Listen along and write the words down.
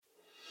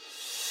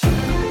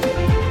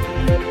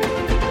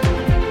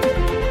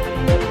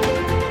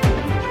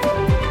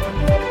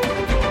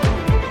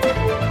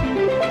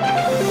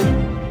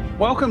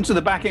Welcome to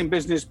the Back in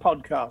Business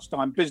podcast.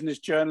 I'm business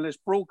journalist,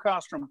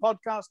 broadcaster and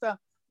podcaster,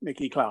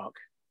 Mickey Clark.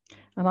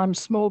 And I'm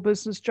small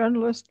business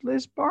journalist,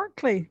 Liz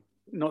Barkley.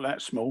 Not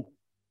that small.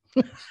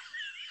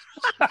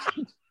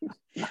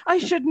 I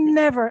should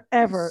never,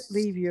 ever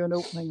leave you an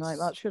opening like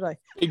that, should I?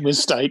 Big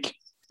mistake.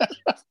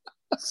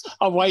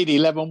 I waited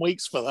 11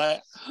 weeks for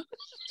that.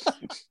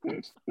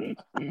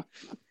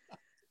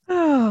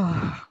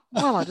 Oh,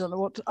 well, I don't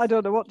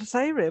know what to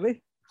say,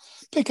 really.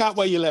 Pick up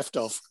where you left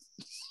off.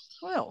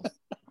 Well,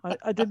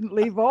 I didn't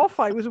leave off.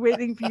 I was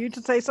waiting for you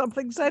to say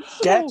something sensible.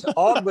 Get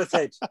on with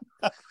it.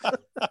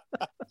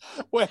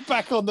 We're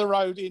back on the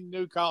road in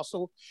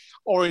Newcastle,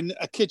 or in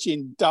a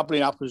kitchen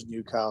doubling up as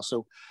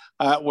Newcastle.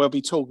 We'll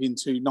be talking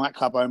to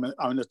nightclub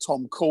owner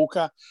Tom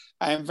Corker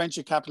and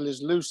venture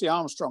capitalist Lucy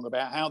Armstrong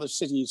about how the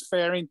city is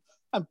faring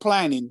and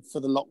planning for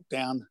the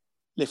lockdown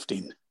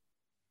lifting.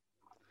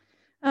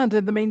 And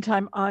in the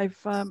meantime, I've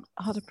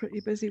had a pretty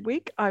busy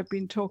week. I've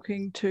been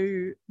talking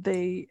to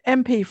the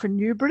MP for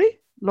Newbury,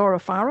 Laura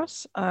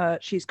Farris.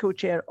 She's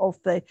co-chair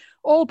of the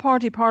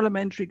All-Party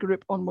Parliamentary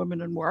Group on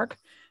Women and Work.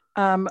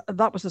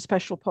 That was a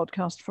special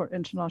podcast for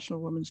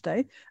International Women's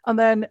Day. And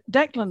then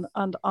Declan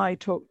and I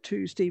talked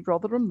to Steve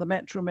Rotherham, the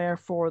Metro Mayor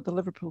for the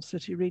Liverpool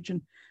City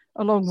region,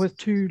 along with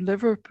two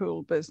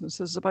Liverpool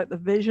businesses about the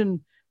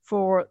vision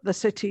for the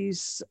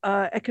city's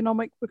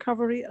economic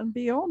recovery and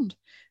beyond.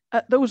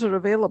 Those are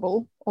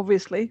available,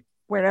 obviously,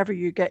 wherever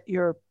you get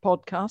your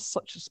podcasts,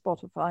 such as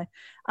Spotify,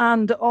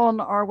 and on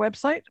our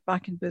website,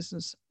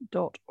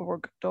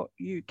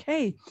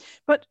 backinbusiness.org.uk.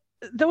 But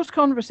those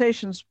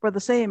conversations were the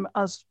same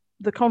as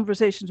the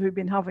conversations we've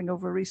been having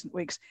over recent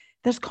weeks.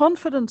 There's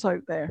confidence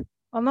out there,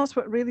 and that's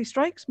what really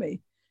strikes me.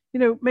 You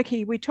know,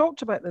 Mickey, we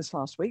talked about this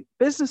last week.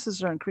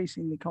 Businesses are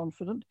increasingly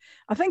confident.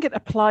 I think it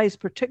applies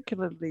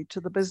particularly to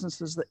the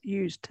businesses that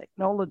use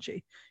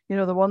technology, you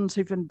know, the ones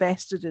who've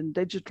invested in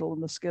digital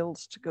and the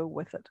skills to go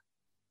with it.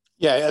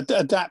 Yeah,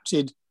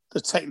 adapted the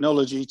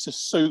technology to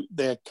suit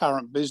their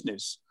current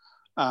business,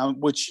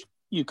 which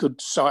you could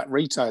cite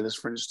retailers,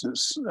 for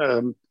instance,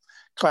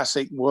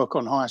 classic work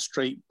on high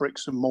street,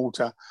 bricks and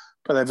mortar,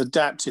 but they've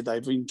adapted,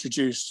 they've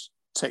introduced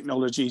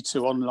technology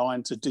to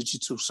online, to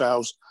digital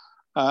sales,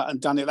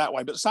 and done it that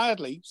way. But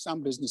sadly,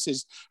 some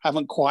businesses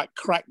haven't quite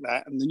cracked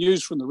that. And the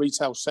news from the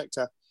retail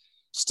sector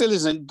still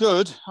isn't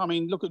good. I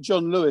mean, look at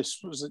John Lewis,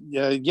 was it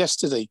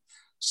yesterday,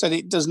 said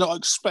it does not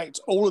expect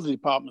all of the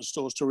department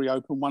stores to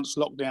reopen once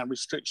lockdown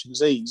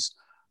restrictions ease.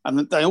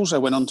 And they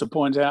also went on to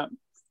point out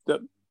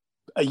that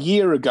a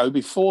year ago,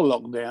 before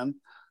lockdown,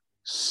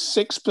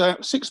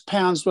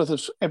 £6 worth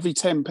of every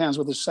 £10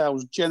 worth of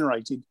sales were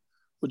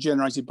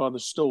generated by the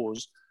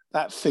stores.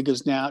 That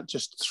figure's now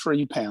just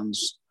 £3.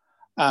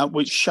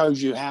 Which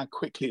shows you how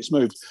quickly it's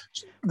moved.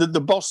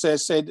 The boss there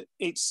said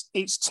it's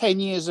 10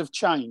 years of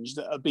change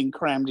that have been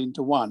crammed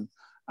into one.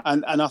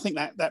 And I think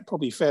that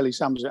probably fairly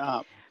sums it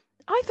up.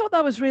 I thought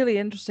that was really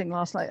interesting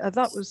last night.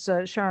 That was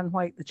Sharon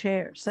White, the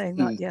chair, saying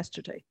that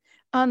yesterday.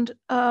 And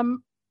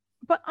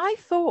but I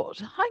thought,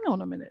 hang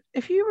on a minute,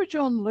 if you were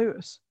John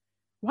Lewis,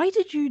 why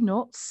did you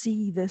not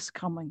see this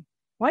coming?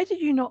 Why did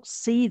you not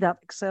see that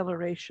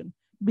acceleration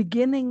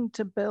beginning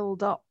to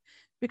build up?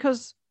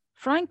 Because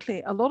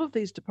frankly, a lot of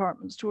these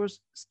department stores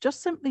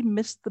just simply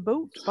missed the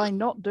boat by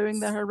not doing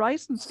their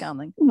horizon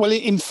scanning. Well,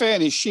 in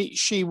fairness,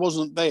 she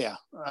wasn't there.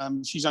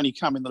 She's only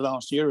come in the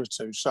last year or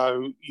two.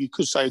 So you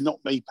could say,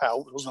 not me,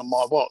 pal, it wasn't on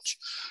my watch.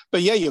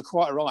 But yeah, you're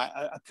quite right.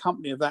 A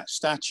company of that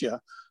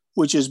stature,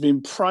 which has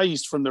been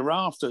praised from the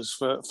rafters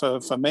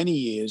for many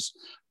years.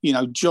 You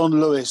know, John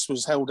Lewis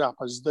was held up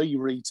as the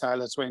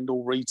retailer to end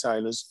all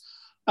retailers,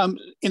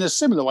 in a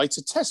similar way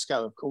to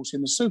Tesco, of course,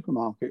 in the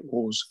supermarket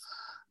wars.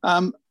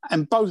 And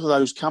both of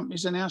those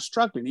companies are now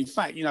struggling. In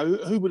fact, you know,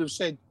 who would have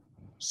said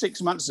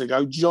 6 months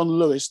ago, John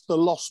Lewis, the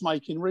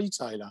loss-making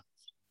retailer?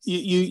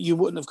 You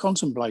wouldn't have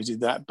contemplated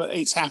that, but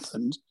it's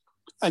happened.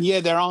 And yeah,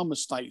 there are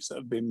mistakes that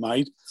have been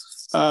made.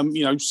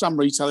 You know, some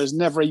retailers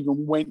never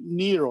even went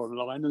near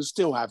online and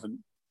still haven't.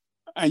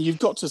 And you've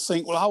got to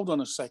think, well, hold on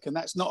a second,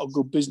 that's not a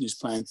good business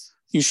plan.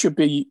 You should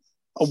be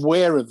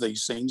aware of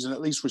these things and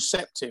at least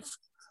receptive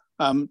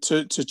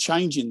to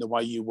changing the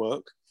way you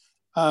work.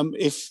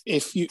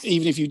 If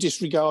you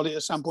disregard it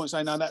at some point,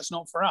 say, no, that's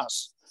not for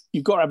us.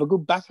 You've got to have a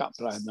good backup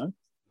plan, though.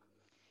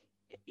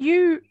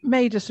 You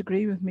may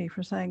disagree with me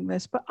for saying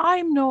this, but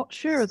I'm not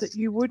sure that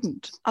you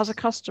wouldn't, as a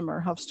customer,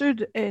 have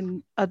stood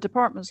in a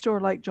department store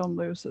like John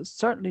Lewis's,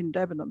 certainly in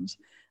Debenhams,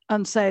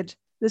 and said,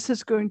 this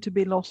is going to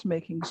be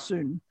loss-making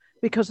soon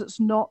because it's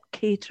not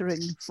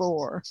catering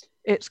for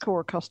its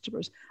core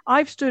customers.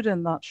 I've stood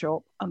in that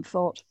shop and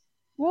thought,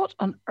 what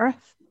on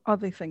earth are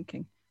they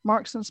thinking?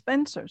 Marks and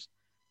Spencer's.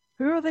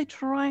 Who are they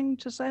trying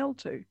to sell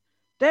to?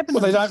 Debenhams.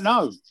 Well, they don't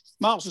know.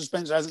 Marks and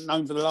Spencer hasn't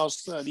known for the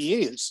last 30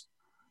 years.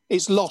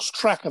 It's lost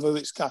track of who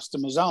its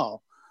customers are.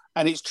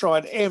 And it's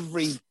tried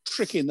every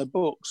trick in the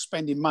book,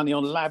 spending money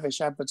on lavish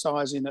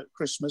advertising at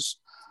Christmas,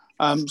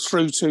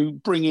 through to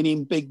bringing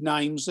in big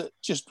names that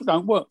just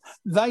don't work.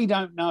 They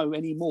don't know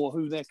anymore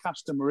who their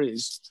customer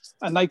is,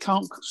 and they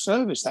can't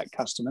service that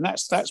customer. And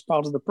that's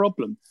part of the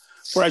problem.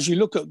 Whereas you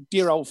look at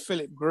dear old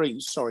Sir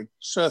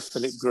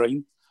Philip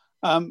Green,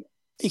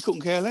 he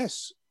couldn't care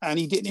less, and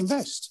he didn't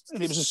invest,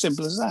 and it was as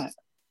simple as that.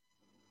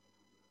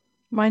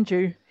 Mind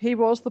you, he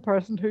was the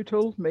person who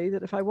told me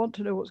that if I want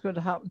to know what's going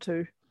to happen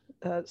to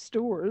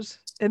stores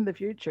in the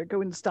future,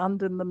 go and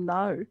stand in them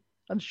now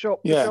and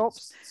shop the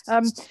shops.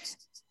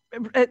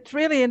 It's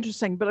really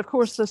interesting, but of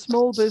course the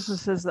small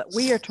businesses that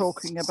we are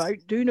talking about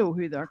do know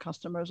who their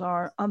customers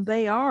are, and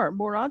they are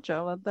more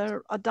agile and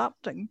they're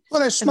adapting.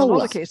 Well, they're smaller. In a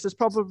lot of cases,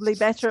 probably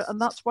better, and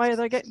that's why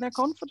they're getting their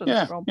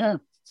confidence from.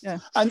 Yeah.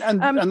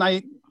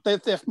 And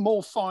they're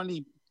more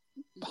finely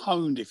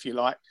honed, if you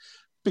like,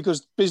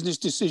 because business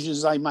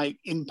decisions they make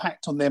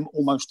impact on them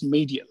almost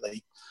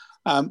immediately.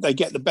 They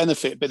get the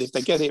benefit, but if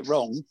they get it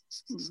wrong,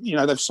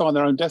 they've signed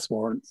their own death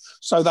warrant.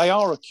 So they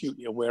are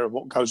acutely aware of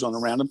what goes on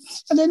around them.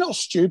 And they're not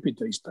stupid,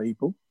 these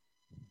people.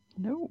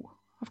 No,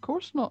 of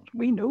course not.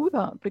 We know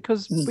that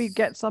because we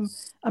get some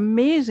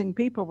amazing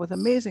people with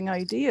amazing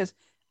ideas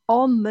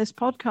on this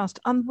podcast,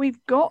 and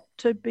we've got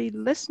to be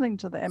listening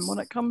to them when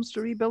it comes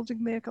to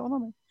rebuilding the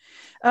economy.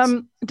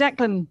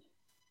 Declan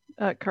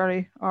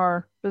Curry,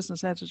 our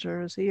business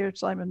editor, is here.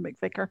 Simon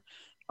McVicker,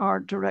 our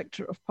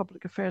Director of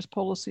Public Affairs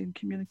Policy and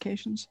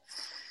Communications.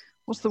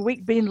 What's the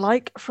week been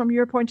like from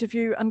your point of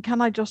view? And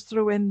can I just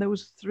throw in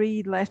those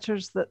 3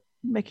 letters that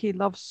Mickey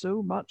loves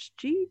so much?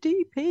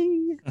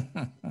 GDP.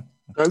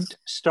 Don't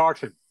start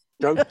him.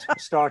 Don't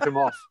start him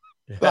off.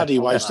 Bloody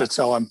waste of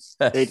time.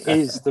 It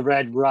is the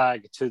red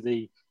rag to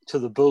the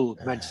bull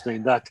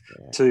mentioning that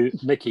to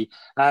Mickey.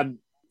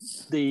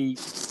 The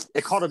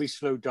economy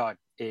slowed down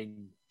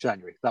in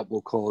January. That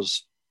will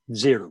cause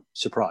zero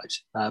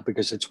surprise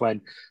because it's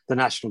when the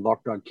national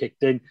lockdown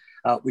kicked in.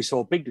 We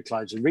saw big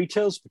declines in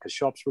retails because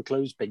shops were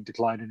closed, big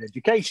decline in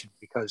education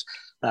because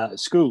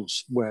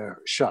schools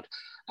were shut.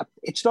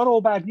 It's not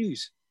all bad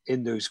news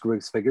in those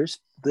growth figures.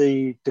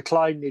 The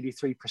decline, nearly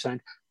 3%,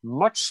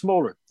 much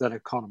smaller than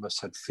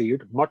economists had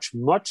feared, much,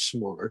 much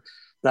smaller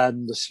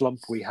than the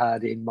slump we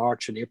had in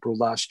March and April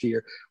last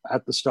year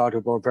at the start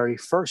of our very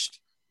first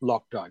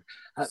lockdown.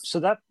 So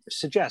that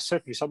suggests,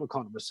 certainly some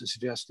economists are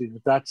suggesting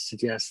that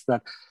suggests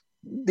that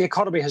the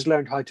economy has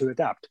learned how to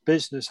adapt.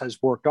 Business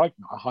has worked out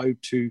now how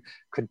to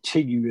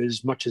continue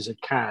as much as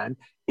it can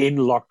in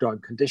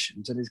lockdown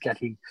conditions and is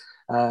getting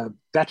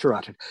better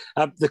at it.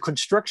 The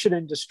construction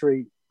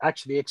industry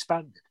actually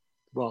expanded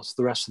whilst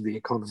the rest of the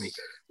economy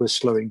was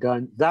slowing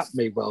down. That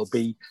may well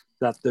be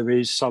that there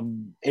is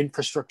some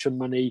infrastructure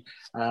money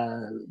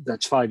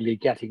that's finally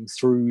getting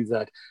through,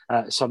 that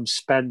some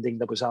spending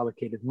that was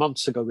allocated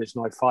months ago is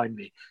now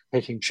finally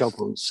hitting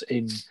shovels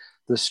in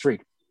the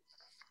street.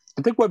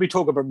 I think when we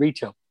talk about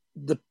retail,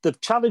 the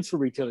challenge for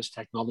retail is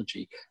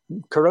technology.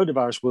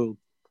 Coronavirus will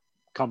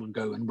come and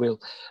go and we'll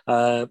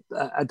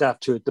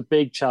adapt to it. The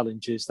big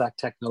challenge is that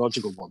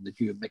technological one that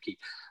you and Mickey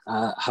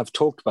have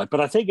talked about. But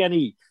I think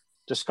any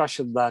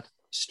discussion that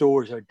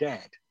stores are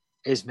dead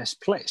is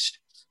misplaced,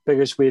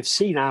 because we've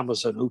seen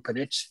Amazon open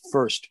its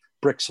first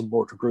bricks and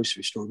mortar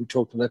grocery store. We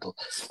talked a little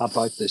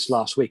about this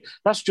last week.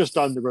 That's just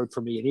down the road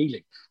from me in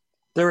Ealing.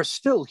 There are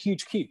still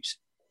huge queues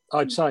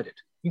outside it.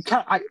 You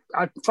can't.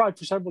 I've tried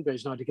for several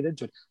days now to get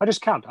into it. I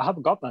just can't. I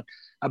haven't got that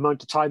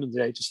amount of time in the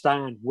day to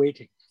stand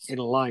waiting in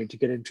a line to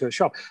get into a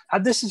shop.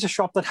 And this is a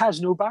shop that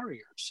has no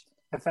barriers,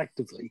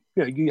 effectively.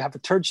 You have a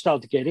turnstile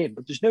to get in,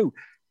 but there's no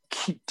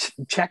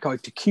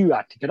checkout to queue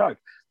at to get out.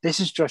 This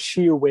is just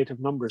sheer weight of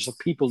numbers of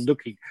people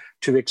looking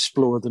to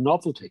explore the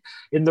novelty.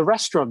 In the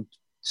restaurant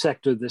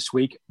sector this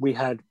week, we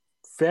had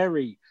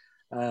very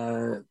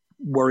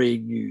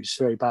worrying news,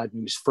 very bad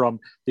news from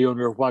the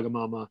owner of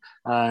Wagamama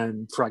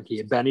and Frankie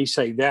and Benny,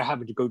 saying they're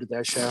having to go to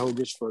their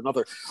shareholders for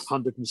another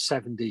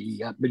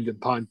 £170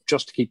 million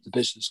just to keep the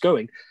business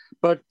going.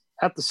 But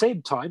at the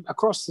same time,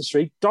 across the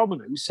street,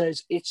 Domino's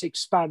says it's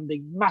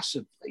expanding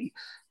massively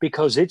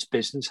because its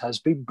business has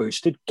been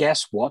boosted,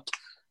 guess what,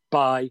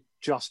 by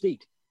Just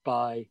Eat,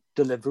 by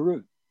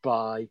Deliveroo,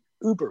 by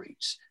Uber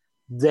Eats.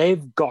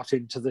 They've got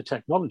into the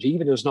technology,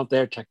 even though it's not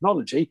their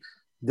technology,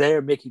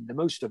 they're making the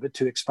most of it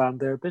to expand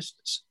their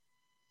business.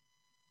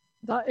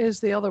 That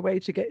is the other way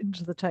to get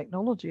into the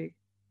technology.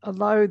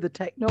 Allow the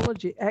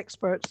technology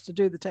experts to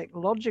do the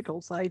technological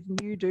side,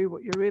 and you do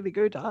what you're really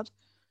good at,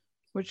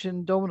 which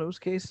in Domino's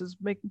case is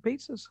making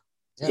pizzas.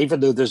 Yeah. Even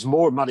though there's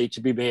more money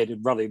to be made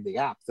in running the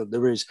app than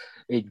there is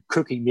in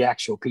cooking the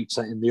actual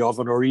pizza in the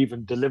oven or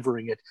even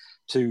delivering it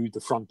to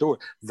the front door.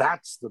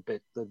 That's the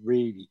bit that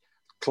really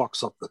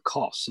clocks up the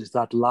costs, is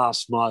that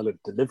last mile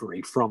of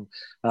delivery from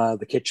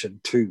the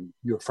kitchen to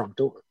your front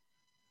door.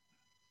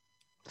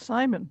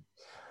 Simon.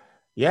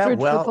 Yeah, food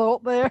well, for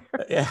thought there.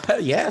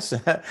 Yes,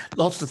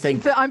 lots to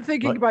think. I'm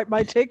thinking about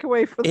my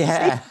takeaway for the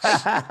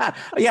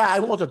Yeah, I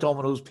want a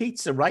Domino's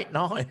pizza right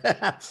now.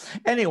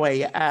 Anyway,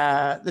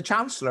 the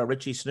Chancellor,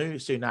 Rishi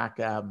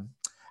Sunak,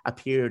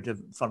 appeared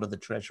in front of the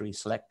Treasury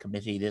Select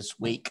Committee this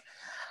week.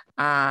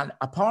 And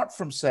apart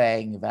from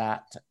saying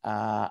that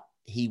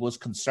he was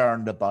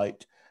concerned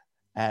about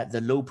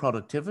the low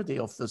productivity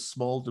of the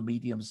small to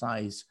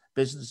medium-sized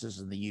businesses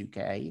in the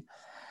UK,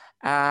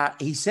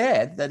 he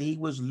said that he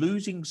was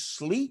losing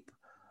sleep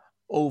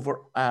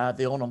over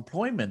the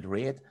unemployment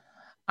rate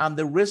and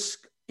the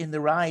risk in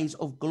the rise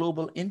of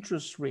global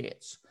interest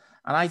rates.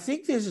 And I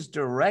think this is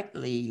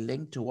directly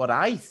linked to what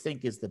I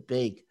think is the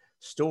big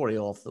story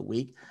of the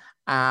week.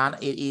 And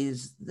it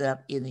is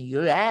that in the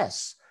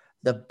US,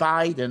 the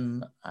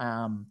Biden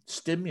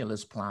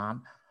stimulus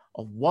plan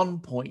of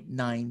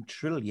 1.9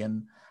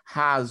 trillion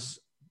has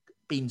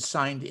been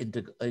signed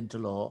into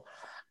law.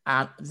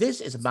 And this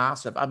is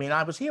massive. I mean,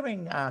 I was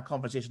hearing a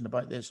conversation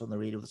about this on the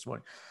radio this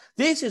morning.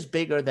 This is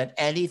bigger than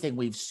anything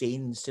we've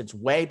seen since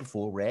way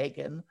before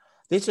Reagan.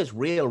 This is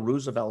real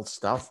Roosevelt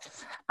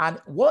stuff.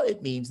 And what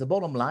it means, the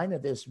bottom line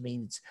of this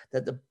means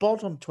that the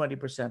bottom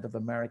 20% of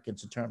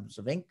Americans in terms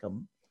of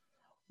income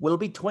will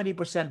be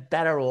 20%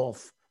 better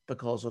off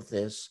because of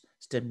this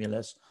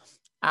stimulus.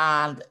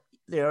 And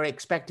they're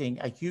expecting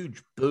a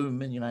huge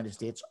boom in the United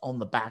States on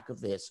the back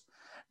of this.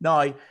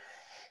 Now,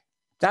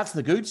 that's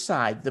the good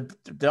side. The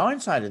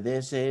downside of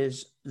this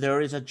is there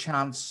is a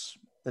chance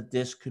that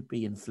this could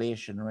be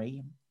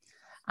inflationary.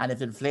 And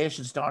if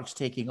inflation starts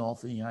taking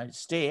off in the United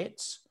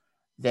States,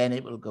 then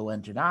it will go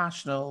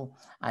international.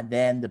 And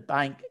then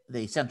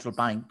the central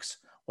banks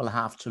will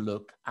have to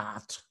look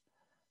at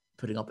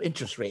putting up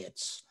interest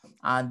rates.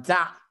 And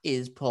that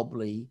is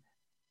probably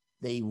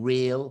the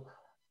real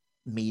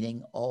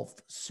meaning of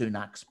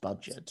Sunak's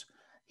budget.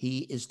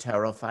 He is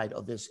terrified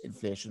of this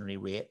inflationary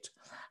rate.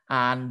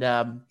 And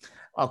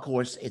of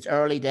course, it's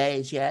early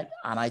days yet.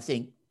 And I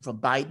think from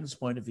Biden's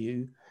point of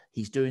view,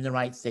 he's doing the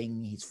right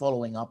thing. He's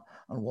following up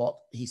on what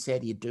he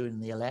said he'd do in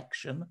the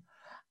election.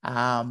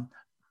 And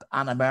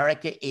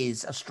America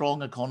is a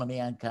strong economy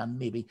and can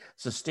maybe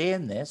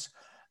sustain this,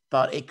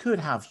 but it could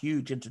have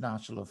huge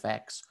international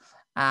effects.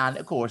 And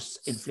of course,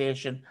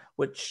 inflation,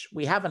 which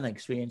we haven't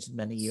experienced in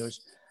many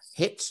years,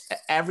 hits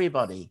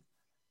everybody,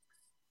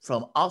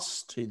 from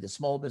us to the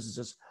small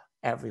businesses,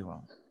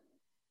 everyone.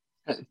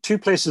 Two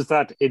places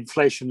that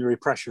inflationary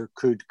pressure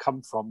could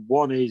come from.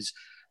 One is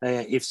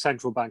if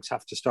central banks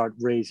have to start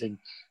raising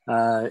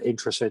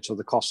interest rates, or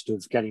the cost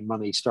of getting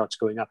money starts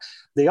going up.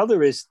 The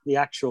other is the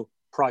actual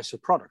price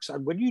of products.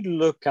 And when you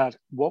look at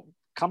what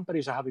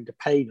companies are having to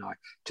pay now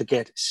to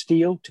get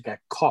steel, to get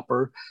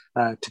copper,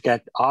 to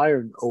get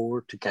iron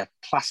ore, to get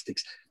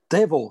plastics,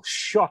 they've all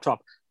shot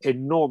up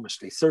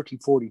enormously, 30,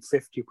 40,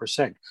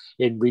 50%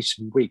 in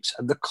recent weeks.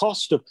 And the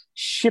cost of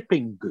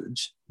shipping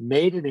goods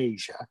made in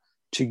Asia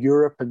to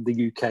Europe and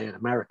the UK and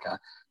America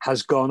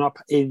has gone up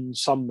in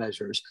some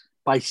measures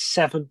by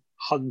 700%.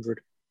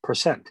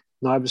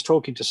 Now, I was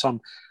talking to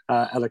some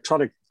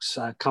electronics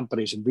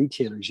companies and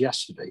retailers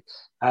yesterday,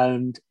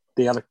 and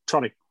the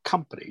electronic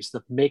companies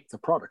that make the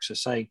products are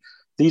saying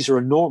these are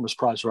enormous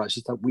price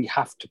rises that we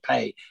have to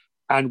pay,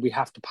 and we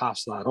have to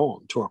pass that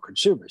on to our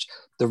consumers.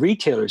 The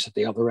retailers at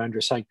the other end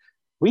are saying,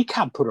 we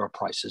can't put our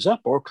prices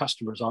up, our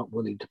customers aren't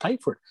willing to pay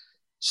for it.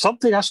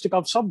 Something has to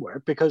come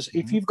somewhere, because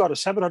if you've got a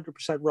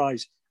 700%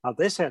 rise at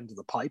this end of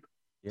the pipe,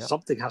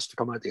 something has to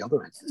come out the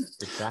other end.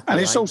 Exactly. And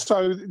it's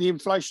also the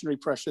inflationary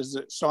pressures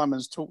that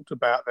Simon's talked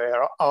about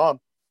there are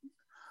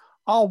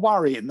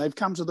worrying. They've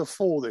come to the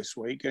fore this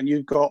week, and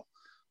you've got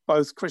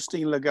both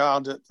Christine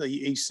Lagarde at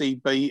the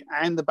ECB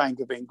and the Bank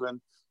of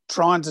England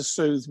trying to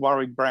soothe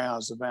worried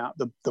brows about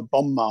the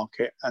bond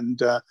market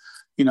and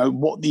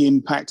what the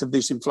impact of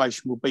this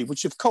inflation will be,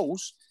 which of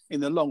course in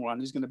the long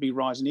run is going to be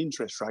rising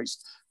interest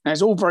rates. Now,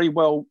 it's all very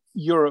well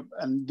Europe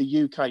and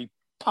the UK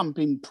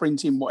pumping,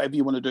 printing, whatever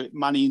you want to do,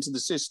 money into the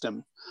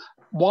system.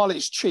 While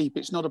it's cheap,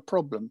 it's not a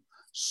problem.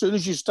 As soon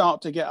as you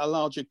start to get a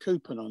larger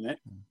coupon on it,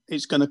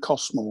 it's going to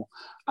cost more.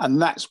 And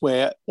that's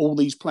where all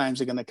these plans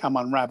are going to come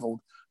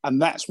unraveled.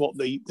 And that's what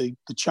the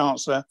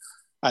Chancellor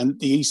and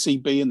the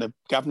ECB and the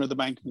Governor of the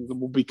Bank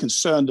will be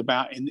concerned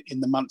about in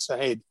the months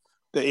ahead,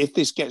 that if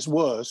this gets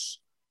worse,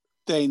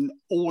 then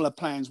all the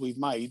plans we've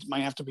made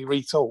may have to be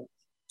rethought.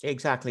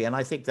 Exactly. And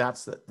I think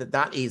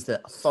that is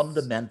the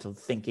fundamental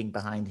thinking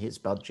behind his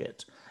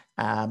budget.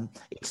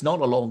 It's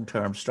not a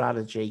long-term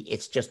strategy.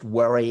 It's just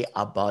worry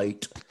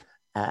about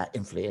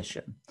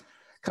inflation.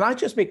 Can I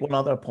just make one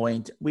other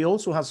point? We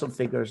also have some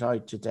figures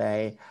out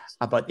today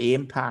about the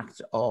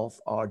impact of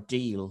our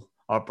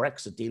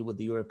Brexit deal with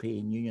the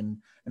European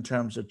Union in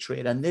terms of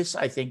trade. And this,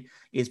 I think,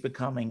 is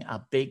becoming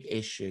a big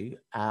issue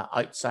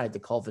outside the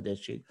COVID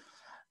issue.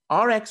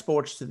 Our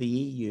exports to the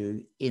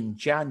EU in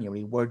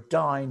January were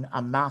down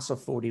a massive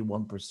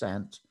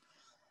 41%.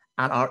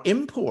 And our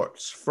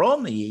imports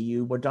from the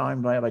EU were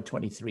down by about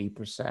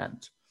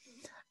 23%.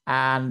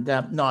 And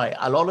now,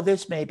 a lot of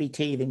this may be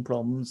teething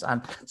problems,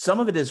 and some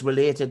of it is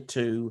related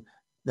to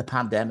the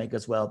pandemic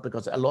as well,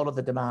 because a lot of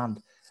the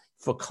demand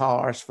for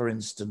cars, for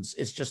instance,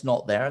 is just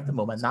not there at the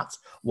moment. That's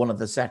one of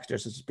the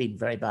sectors that's been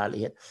very badly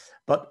hit.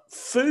 But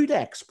food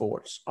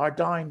exports are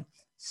down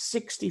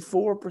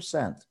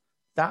 64%.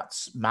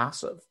 That's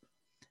massive.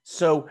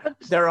 So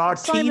there are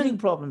teething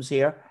problems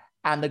here,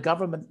 and the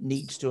government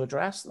needs to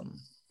address them.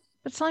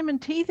 But Simon,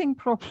 teething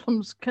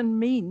problems can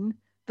mean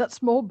that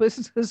small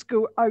businesses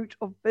go out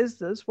of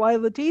business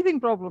while the teething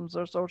problems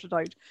are sorted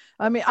out.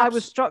 I mean, I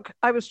was struck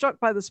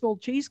by the small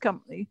cheese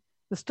company,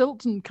 the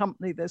Stilton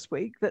company this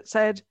week, that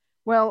said,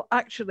 well,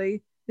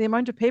 actually, the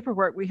amount of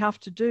paperwork we have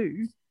to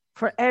do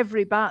for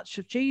every batch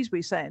of cheese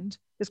we send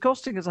is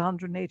costing us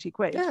 180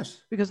 quid.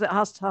 Yes. Because it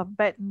has to have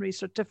veterinary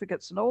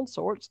certificates and all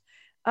sorts.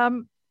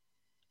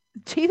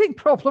 Teething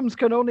problems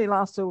can only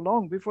last so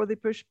long before they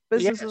push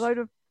businesses out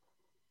of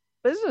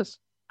business.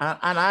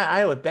 And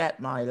I would bet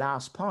my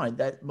last point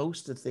that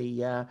most of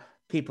the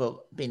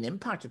people being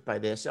impacted by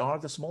this are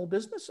the small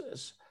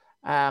businesses.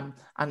 And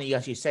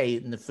as you say,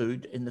 in the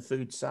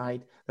food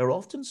side, they're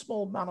often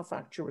small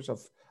manufacturers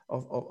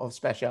of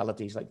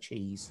specialities like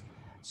cheese.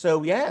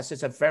 So yes,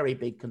 it's a very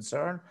big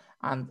concern.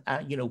 And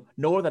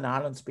Northern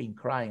Ireland's been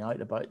crying out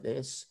about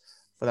this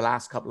for the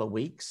last couple of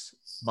weeks,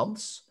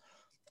 months.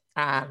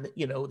 And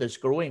there's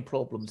growing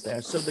problems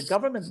there. So the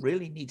government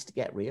really needs to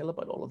get real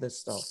about all of this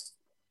stuff.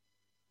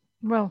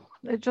 Well,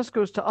 it just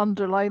goes to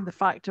underline the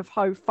fact of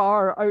how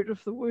far out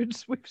of the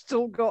woods we've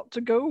still got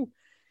to go.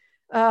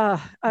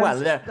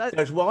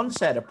 There's one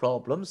set of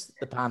problems,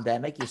 the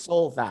pandemic, you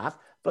solve that,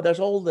 but there's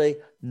all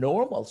the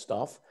normal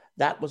stuff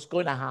that was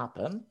going to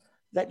happen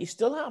that you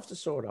still have to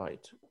sort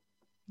out.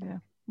 Yeah.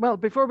 Well,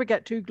 before we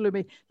get too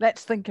gloomy,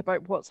 let's think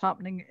about what's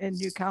happening in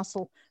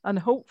Newcastle, and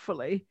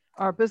hopefully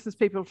our business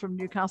people from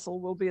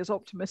Newcastle will be as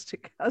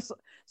optimistic as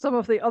some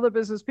of the other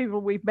business people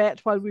we've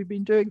met while we've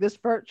been doing this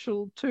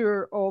virtual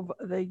tour of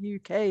the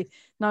UK.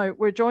 Now,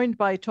 we're joined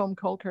by Tom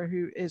Colker,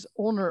 who is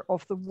owner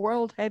of the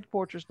World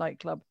Headquarters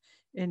nightclub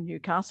in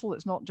Newcastle.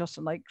 It's not just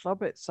a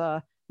nightclub, it's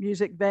a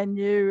music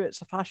venue,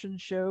 it's a fashion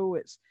show,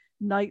 it's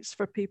nights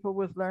for people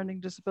with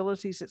learning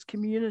disabilities, it's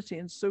community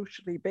and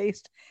socially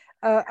based.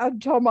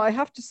 And Tom, I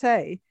have to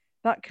say,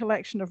 that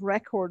collection of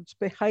records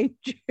behind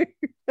you,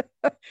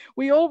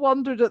 we all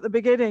wondered at the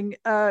beginning,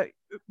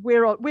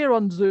 we're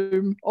on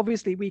Zoom,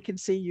 obviously we can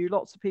see you,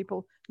 lots of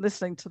people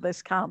listening to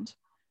this can't.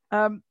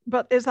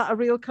 But is that a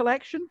real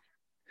collection?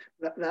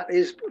 That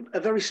is a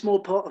very small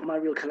part of my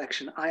real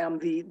collection. I am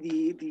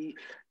the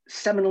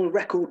seminal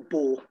record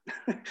bore.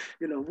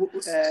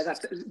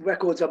 That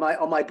records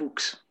are my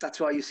books. That's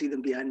why you see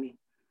them behind me.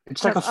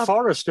 It's like a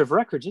forest of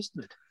records,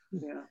 isn't it?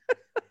 Yeah.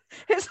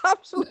 It's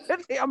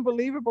absolutely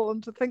unbelievable,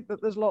 and to think that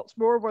there's lots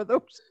more where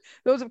those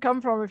have come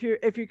from.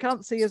 If you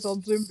can't see us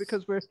on Zoom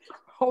because we're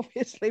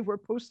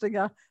posting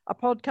a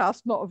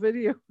podcast, not a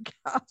video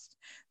cast,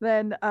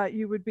 then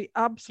you would be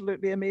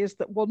absolutely amazed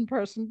that one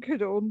person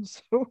could own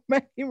so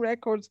many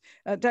records.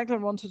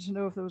 Declan wanted to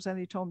know if there was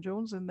any Tom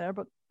Jones in there,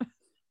 but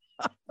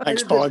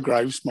Thanks,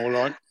 Bygraves, more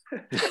like.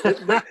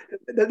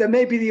 There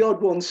may be the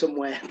odd one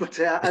somewhere, but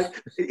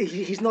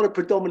he's not a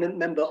predominant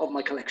member of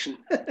my collection.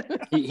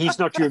 He's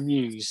not your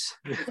muse.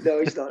 No,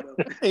 he's not. No.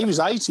 He was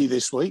 80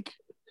 this week.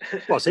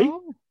 Was he?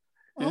 Oh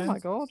Yeah. My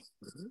God.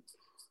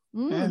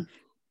 Yeah.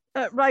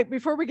 Right,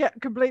 before we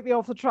get completely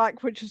off the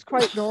track, which is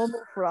quite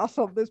normal for us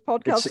on this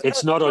podcast.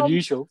 It's not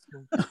unusual.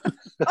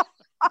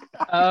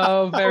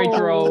 Oh, very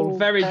droll,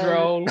 very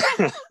droll.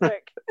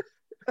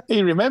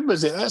 He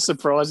remembers it. That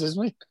surprises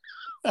me.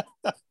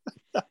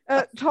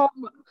 Tom,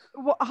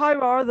 how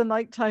are the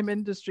nighttime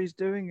industries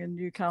doing in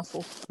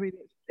Newcastle? I mean,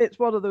 it's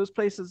one of those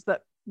places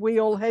that we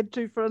all head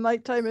to for a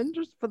nighttime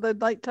interest, for the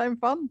nighttime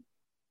fun.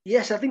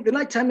 Yes, I think the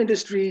nighttime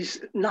industries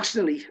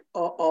nationally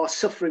are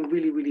suffering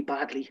really, really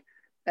badly.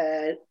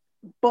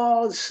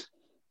 Bars,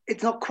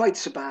 it's not quite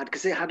so bad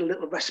because they had a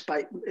little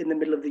respite in the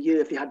middle of the year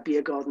if they had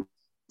beer gardens,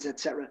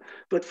 etc.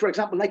 But for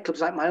example,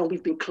 nightclubs like my own,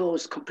 we've been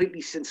closed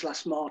completely since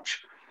last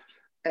March.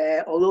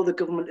 Although the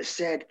government has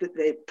said that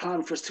they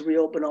plan for us to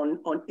reopen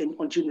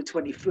on June the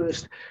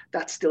 21st,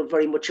 that's still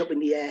very much up in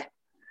the air.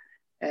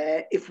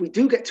 If we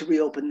do get to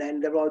reopen,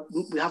 then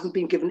we haven't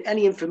been given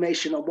any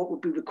information on what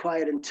would be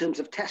required in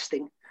terms of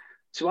testing.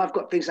 So I've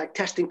got things like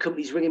testing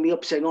companies ringing me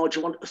up saying, "Oh, do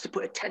you want us to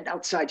put a tent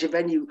outside your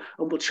venue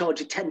and we'll charge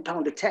you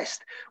 £10 a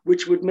test,"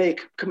 which would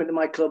make coming to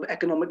my club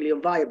economically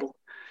unviable.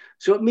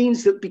 So it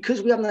means that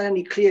because we haven't had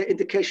any clear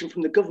indication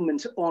from the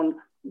government on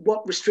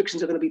what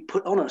restrictions are going to be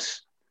put on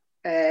us,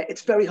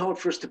 it's very hard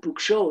for us to book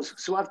shows.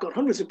 So I've got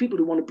hundreds of people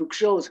who want to book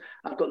shows.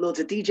 I've got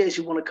loads of DJs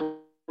who want to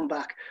come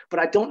back, but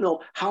I don't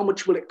know how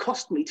much will it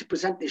cost me to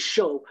present this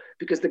show,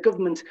 because the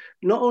government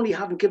not only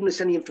haven't given us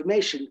any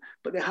information,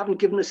 but they haven't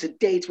given us a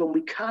date when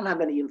we can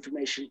have any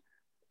information.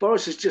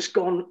 Boris has just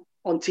gone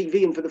on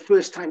TV and for the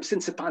first time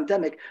since the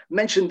pandemic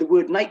mentioned the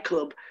word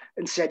nightclub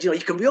and said, you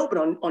can reopen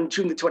on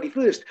June the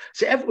 21st.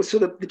 So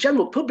the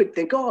general public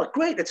think, oh,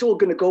 great, it's all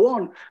going to go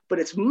on. But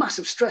it's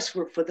massive stress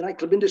for the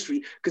nightclub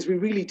industry because we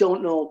really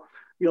don't know,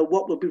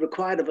 what will be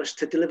required of us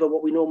to deliver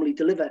what we normally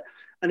deliver.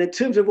 And in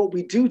terms of what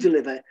we do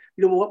deliver,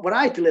 what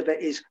I deliver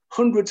is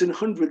hundreds and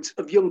hundreds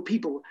of young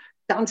people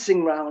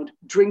dancing around,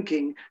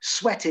 drinking,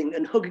 sweating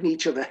and hugging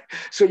each other.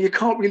 So you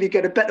can't really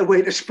get a better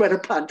way to spread a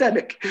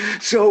pandemic.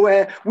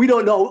 So we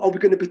don't know, are we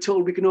going to be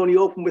told we can only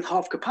open with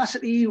half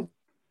capacity?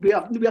 We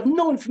have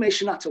no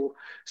information at all.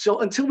 So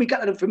until we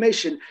get that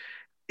information,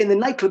 in the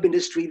nightclub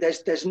industry,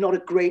 there's not a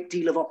great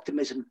deal of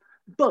optimism.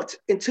 But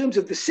in terms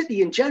of the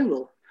city in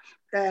general,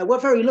 we're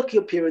very lucky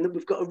up here in that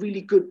we've got a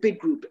really good big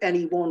group,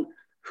 NE1,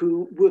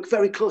 who work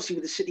very closely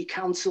with the city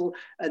council,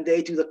 and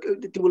they do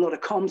a lot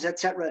of comms,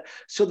 etc.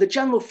 So the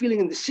general feeling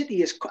in the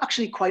city is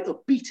actually quite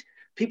upbeat.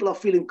 People are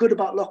feeling good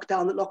about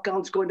lockdown, that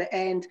lockdown's going to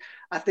end.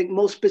 I think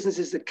most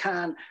businesses that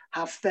can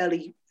have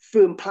fairly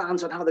firm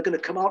plans on how they're going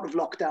to come out of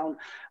lockdown.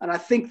 And I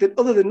think that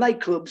other than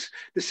nightclubs,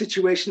 the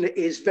situation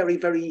is very,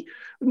 very,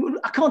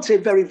 I can't say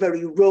very,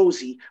 very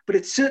rosy, but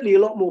it's certainly a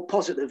lot more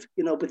positive,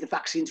 with the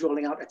vaccines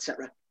rolling out,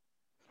 etc.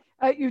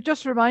 You've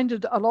just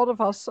reminded a lot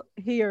of us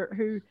here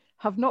who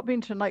have not been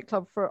to a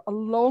nightclub for a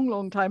long,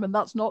 long time, and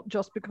that's not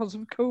just because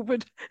of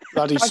COVID.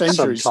 Bloody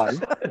centuries.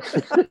 What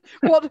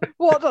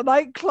a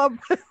nightclub,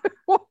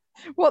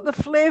 what the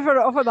flavour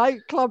of a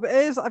nightclub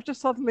is. I've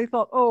just suddenly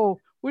thought, oh,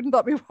 wouldn't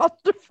that be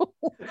wonderful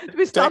to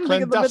be standing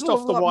Declan, in the dust middle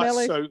off of the that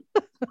white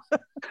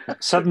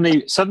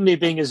melee. Suddenly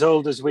being as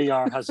old as we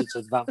are has its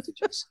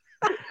advantages.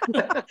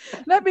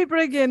 Let me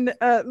bring in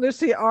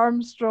Lucy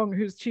Armstrong,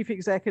 who's Chief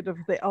Executive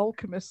of The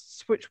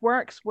Alchemists, which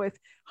works with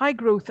high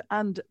growth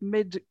and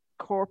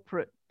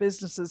mid-corporate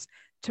businesses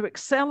to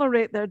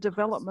accelerate their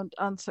development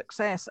and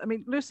success. I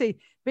mean, Lucy,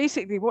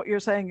 basically what you're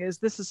saying is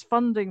this is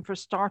funding for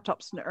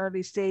startups and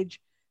early stage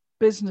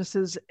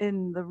businesses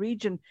in the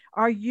region.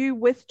 Are you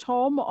with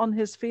Tom on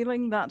his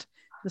feeling that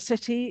the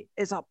city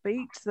is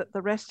upbeat, that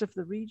the rest of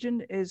the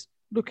region is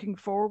looking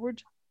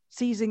forward,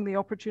 seizing the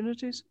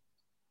opportunities?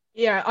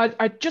 Yeah,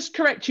 I just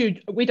correct you.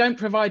 We don't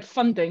provide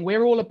funding.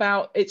 We're all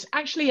about, it's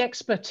actually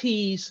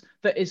expertise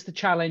that is the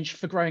challenge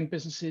for growing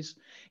businesses.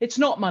 It's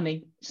not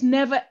money. It's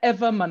never,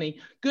 ever money.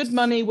 Good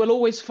money will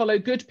always follow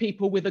good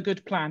people with a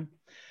good plan.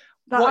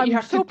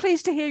 I'm so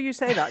pleased to hear you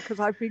say that,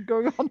 because I've been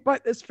going on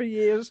about this for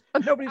years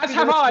and nobody's As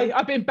have I.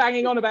 I've been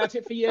banging on about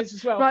it for years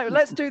as well. Right,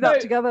 let's do that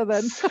together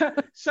then.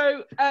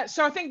 So I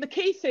think the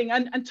key thing,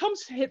 and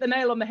Tom's hit the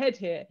nail on the head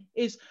here,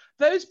 is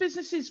those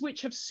businesses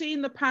which have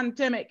seen the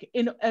pandemic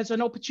as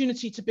an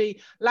opportunity to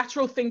be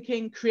lateral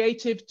thinking,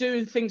 creative,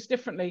 doing things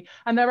differently.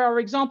 And there are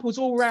examples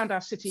all around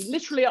our city.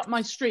 Literally up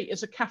my street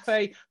is a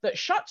cafe that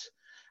shut.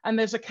 And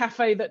there's a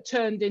cafe that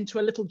turned into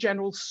a little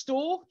general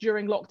store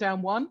during lockdown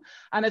 1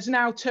 and has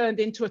now turned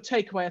into a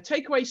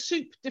takeaway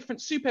soup,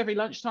 different soup every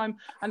lunchtime,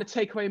 and a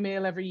takeaway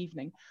meal every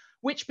evening.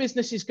 Which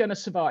business is going to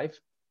survive?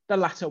 The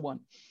latter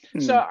one.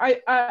 So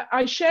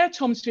I share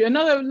Tom's view.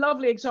 Another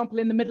lovely example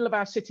in the middle of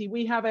our city,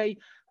 we have a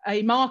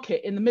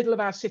market in the middle of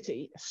our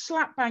city,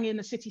 slap bang in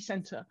the city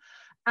centre.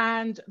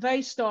 And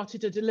they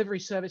started a delivery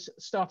service at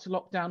the start of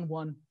lockdown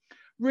 1.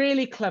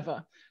 Really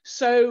clever.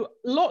 So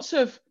lots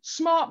of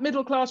smart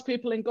middle-class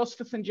people in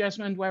Gosforth and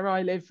Jesmond, where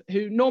I live,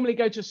 who normally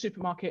go to a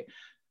supermarket,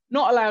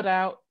 not allowed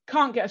out,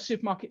 can't get a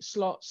supermarket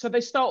slot. So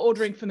they start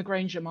ordering from the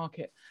Granger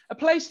Market, a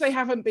place they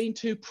haven't been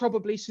to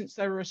probably since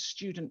they were a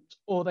student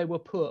or they were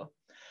poor.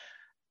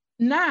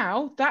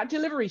 Now that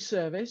delivery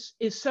service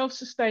is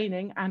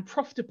self-sustaining and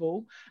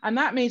profitable. And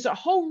that means a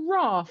whole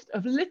raft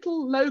of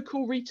little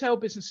local retail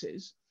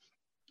businesses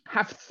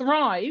have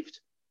thrived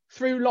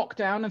through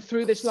lockdown and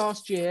through this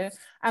last year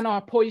and are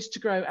poised to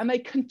grow. And they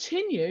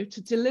continue to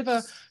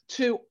deliver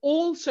to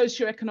all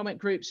socioeconomic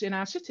groups in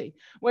our city,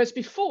 whereas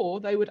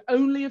before they would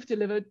only have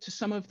delivered to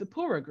some of the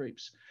poorer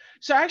groups.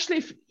 So actually,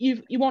 if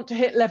you want to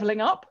hit levelling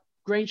up,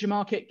 Granger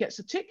Market gets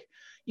a tick.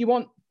 You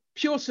want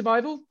pure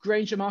survival,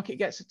 Granger Market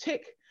gets a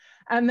tick.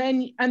 And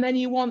then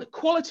you want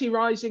quality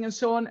rising and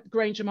so on,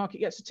 Granger Market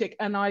gets a tick.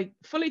 And I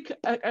fully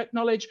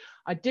acknowledge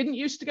I didn't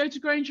used to go to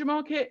Granger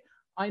Market.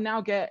 I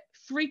now get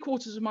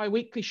 3/4 of my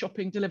weekly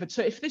shopping delivered.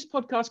 So if this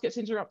podcast gets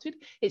interrupted,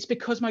 it's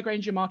because my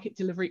Granger Market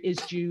delivery is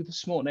due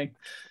this morning.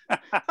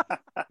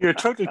 You're a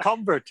total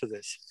convert to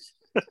this.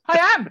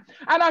 I am.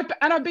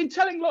 And I've been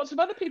telling lots of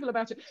other people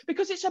about it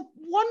because it's a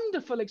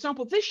wonderful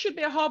example. This should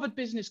be a Harvard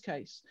business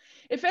case.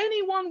 If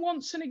anyone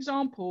wants an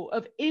example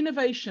of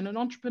innovation and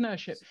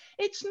entrepreneurship,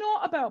 it's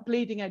not about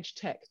bleeding edge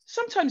tech.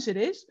 Sometimes it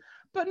is,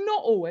 but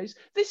not always.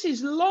 This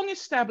is long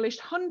established,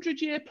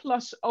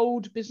 100-year-plus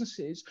old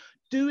businesses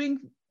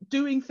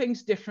doing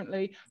things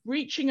differently,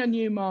 reaching a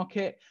new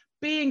market,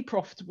 being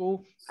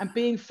profitable and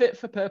being fit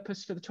for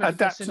purpose for the 21st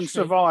century. Adapt and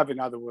survive, in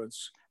other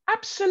words.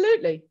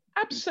 Absolutely.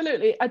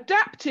 Absolutely.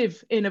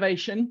 Adaptive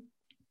innovation,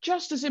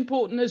 just as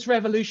important as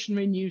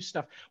revolutionary new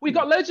stuff. We've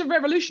got loads of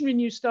revolutionary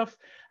new stuff.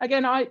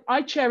 Again,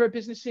 I chair a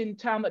business in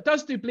town that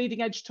does do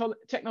bleeding edge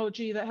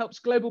technology that helps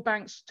global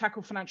banks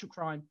tackle financial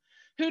crime.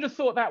 Who'd have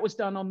thought that was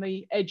done on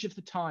the edge of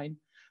the time?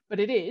 But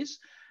it is.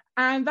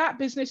 And that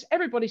business,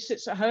 everybody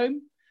sits at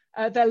home.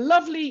 They're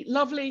lovely,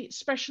 lovely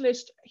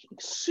specialist,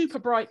 super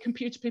bright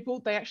computer people.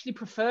 They actually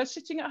prefer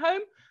sitting at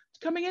home to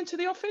coming into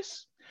the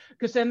office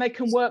because then they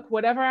can work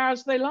whatever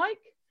hours they like.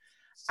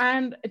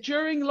 And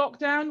during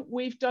lockdown,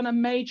 we've done a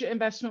major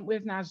investment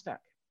with NASDAQ.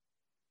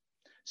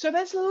 So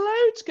there's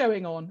loads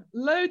going on,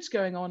 loads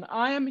going on.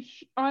 I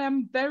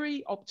am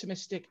very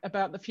optimistic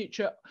about the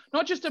future,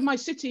 not just of my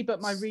city,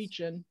 but my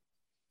region.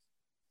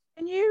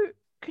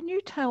 Can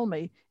you tell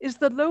me, is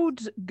the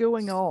loads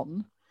going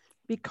on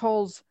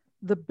because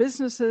the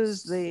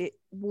businesses, the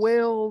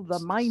will, the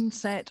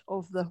mindset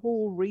of the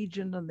whole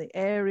region and the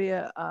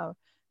area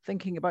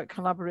thinking about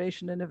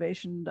collaboration,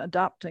 innovation,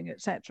 adapting,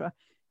 etc.,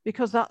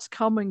 because that's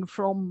coming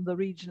from the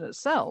region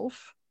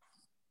itself?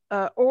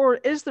 Or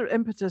is there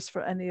impetus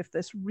for any of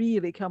this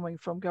really coming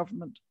from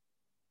government?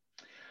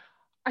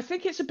 I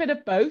think it's a bit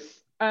of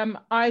both.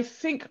 I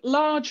think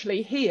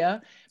largely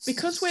here,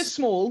 because we're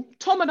small,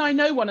 Tom and I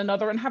know one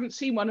another and haven't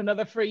seen one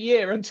another for a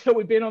year until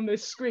we've been on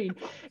this screen.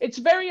 It's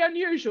very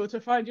unusual to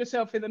find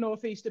yourself in the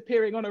Northeast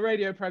appearing on a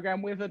radio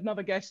program with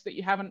another guest that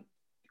you haven't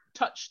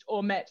touched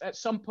or met at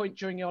some point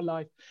during your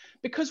life.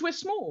 Because we're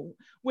small,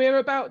 we're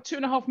about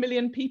 2.5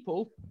 million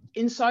people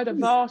inside a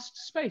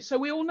vast space. So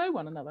we all know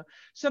one another.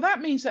 So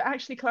that means that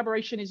actually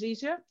collaboration is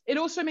easier. It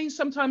also means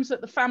sometimes that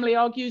the family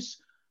argues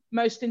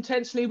most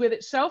intensely with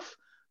itself,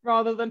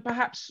 rather than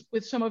perhaps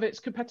with some of its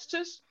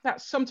competitors.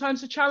 That's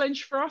sometimes a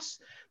challenge for us,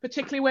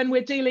 particularly when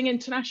we're dealing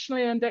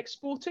internationally and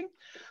exporting.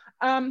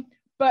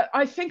 But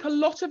I think a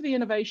lot of the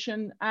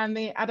innovation and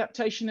the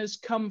adaptation has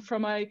come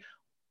from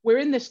we're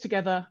in this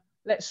together,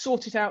 let's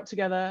sort it out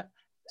together.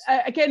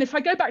 Again, if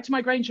I go back to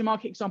my Granger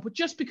Market example,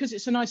 just because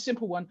it's a nice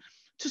simple one,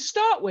 to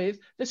start with,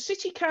 the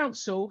city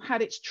council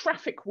had its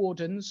traffic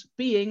wardens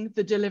being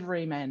the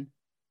delivery men.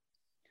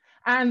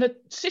 And the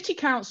city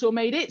council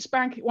made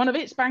one of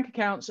its bank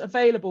accounts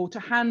available to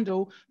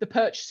handle the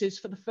purchases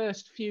for the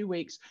first few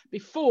weeks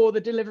before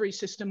the delivery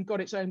system got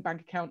its own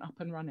bank account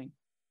up and running.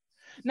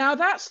 Now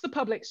that's the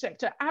public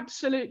sector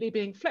absolutely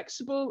being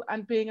flexible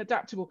and being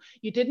adaptable.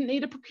 You didn't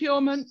need a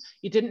procurement,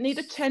 you didn't need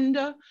a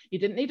tender, you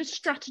didn't need a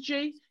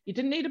strategy, you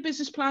didn't need a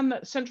business plan that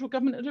the central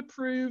government had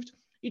approved.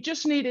 You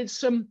just needed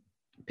some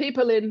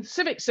people in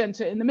Civic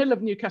Centre in the middle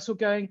of Newcastle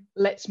going,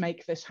 let's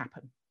make this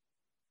happen.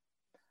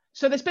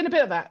 So there's been a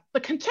bit of that.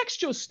 The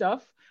contextual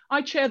stuff,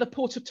 I chair the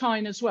Port of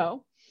Tyne as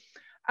well.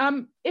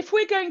 If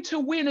we're going to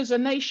win as a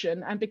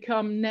nation and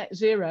become net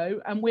zero,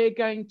 and we're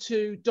going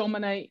to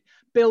dominate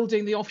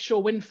building the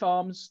offshore wind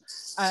farms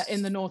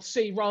in the North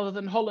Sea rather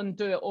than Holland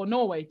do it or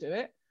Norway do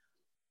it,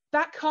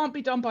 that can't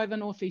be done by the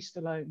Northeast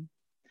alone.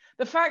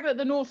 The fact that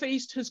the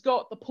Northeast has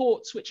got the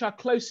ports which are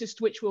closest,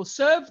 which will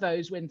serve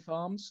those wind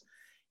farms,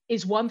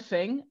 is one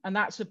thing, and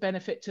that's a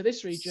benefit to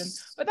this region,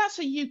 but that's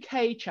a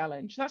UK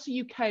challenge, that's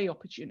a UK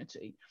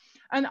opportunity.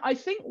 And I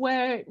think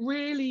where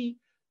really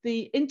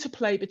the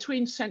interplay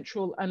between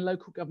central and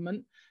local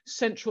government,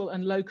 central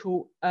and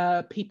local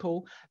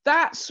people,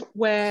 that's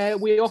where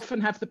we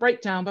often have the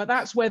breakdown, but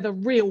that's where the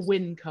real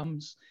win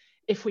comes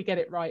if we get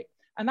it right.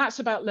 And that's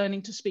about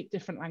learning to speak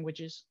different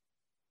languages.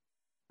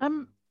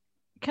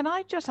 Can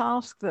I just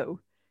ask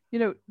though,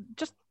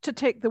 just to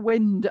take the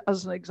wind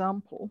as an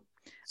example,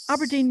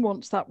 Aberdeen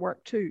wants that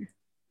work too.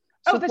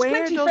 So there's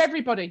plenty for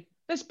everybody.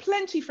 There's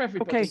plenty for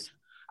everybody. Okay.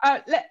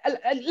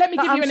 Let me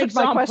give you an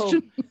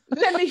example.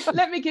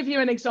 let me give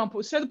you an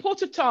example. So the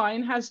Port of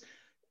Tyne has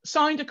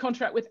signed a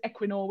contract with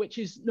Equinor, which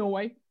is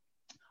Norway.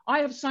 I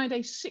have signed a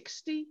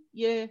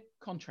 60-year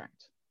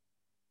contract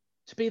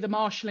to be the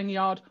marshalling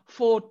yard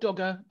for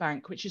Dogger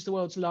Bank, which is the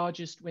world's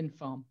largest wind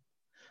farm.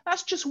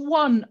 That's just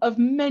one of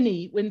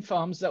many wind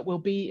farms that will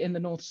be in the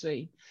North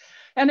Sea.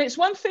 And it's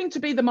one thing to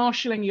be the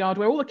marshalling yard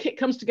where all the kit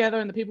comes together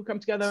and the people come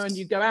together and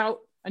you go out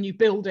and you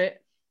build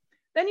it.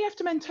 Then you have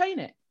to maintain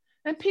it.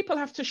 Then people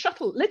have to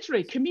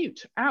literally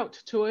commute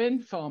out to a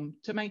wind farm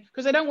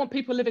because they don't want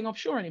people living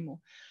offshore anymore.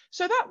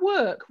 So that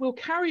work will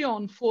carry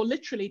on for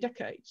literally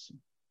decades.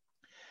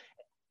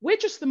 We're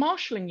just the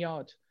marshalling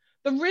yard.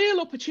 The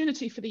real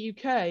opportunity for the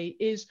UK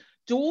is,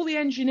 do all the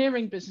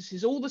engineering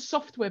businesses, all the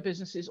software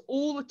businesses,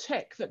 all the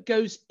tech that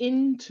goes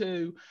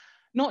into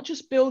not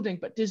just building,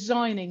 but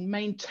designing,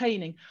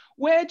 maintaining.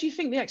 Where do you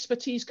think the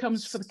expertise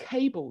comes for the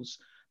cables?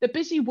 They're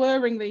busy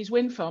whirring these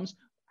wind farms.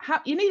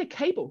 You need a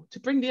cable to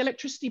bring the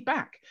electricity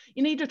back.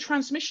 You need a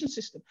transmission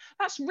system.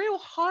 That's real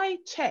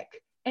high-tech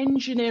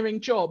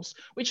engineering jobs,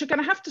 which are going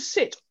to have to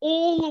sit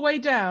all the way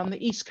down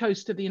the east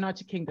coast of the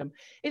United Kingdom.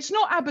 It's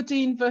not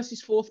Aberdeen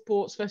versus Forth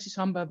Ports versus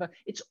Humber.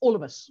 It's all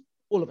of us,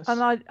 all of us.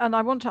 And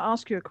I want to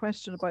ask you a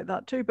question about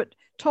that too. But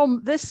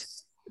Tom,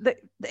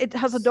 it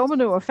has a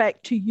domino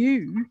effect to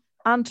you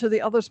and to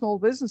the other small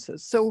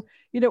businesses. So,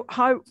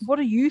 what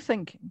are you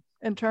thinking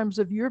in terms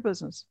of your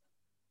business?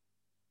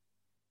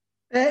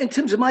 In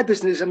terms of my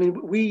business, I mean,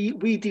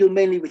 we deal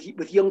mainly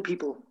with young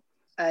people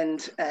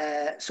and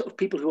sort of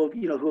people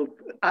who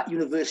are at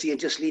university and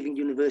just leaving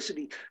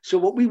university. So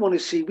what we want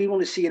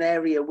to see an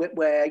area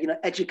where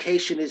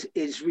education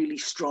is really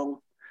strong.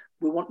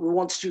 We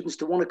want students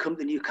to want to come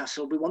to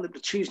Newcastle. We want them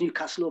to choose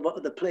Newcastle over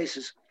other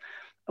places,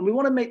 and we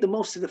want to make the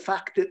most of the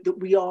fact that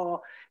we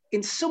are.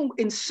 In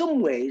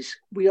some ways,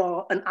 we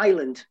are an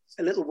island,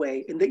 a little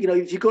way. In that,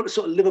 if you go to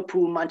sort of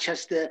Liverpool,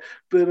 Manchester,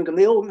 Birmingham,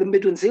 the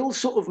Midlands, they all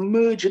sort of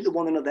merge into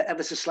one another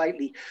ever so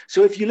slightly.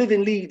 So if you live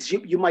in Leeds,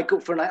 you might go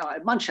for a night out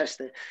in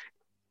Manchester.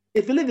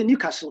 If you live in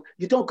Newcastle,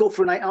 you don't go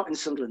for a night out in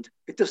Sunderland.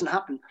 It doesn't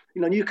happen.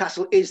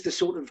 Newcastle is the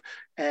sort of,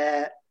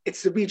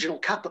 it's the regional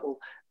capital.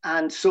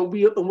 And so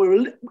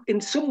we're in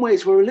some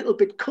ways we're a little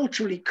bit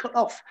culturally cut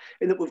off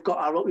in that we've got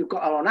our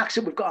own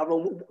accent,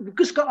 we've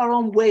just got our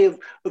own way of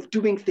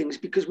doing things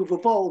because we've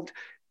evolved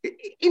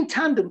in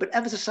tandem, but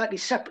ever so slightly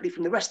separately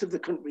from the rest of the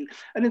country.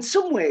 And in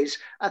some ways,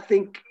 I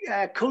think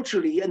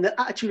culturally and the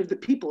attitude of the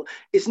people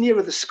is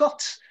nearer the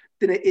Scots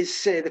than it is,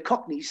 say, the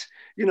Cockneys.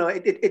 You know,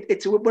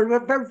 we're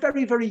a very,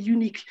 very, very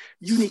unique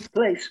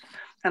place.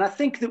 And I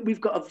think that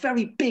we've got a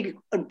very big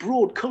and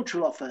broad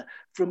cultural offer,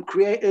 from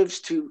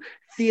creatives to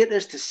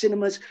theatres to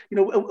cinemas, you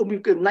know, and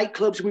we've got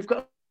nightclubs, and we've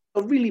got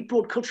a really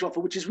broad cultural offer,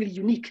 which is really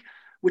unique,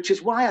 which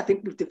is why I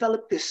think we've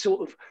developed this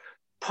sort of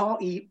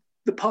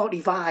the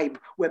party vibe,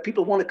 where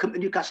people want to come to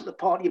Newcastle to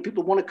party, and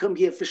people want to come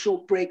here for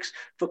short breaks,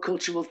 for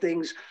cultural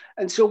things.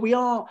 And so we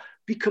are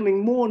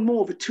becoming more and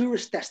more of a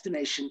tourist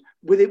destination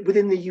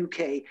within the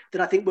UK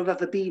than I think we've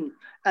ever been.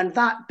 And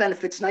that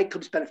benefits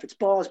nightclubs, benefits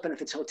bars,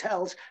 benefits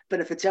hotels,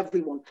 benefits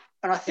everyone.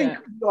 And I think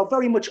we are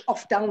very much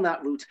off down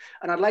that route.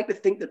 And I'd like to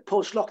think that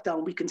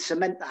post-lockdown, we can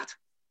cement that.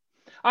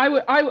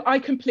 I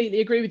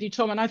completely agree with you,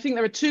 Tom. And I think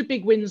there are two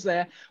big wins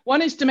there.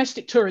 One is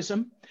domestic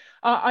tourism.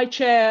 I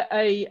chair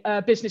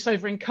a business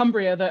over in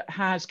Cumbria that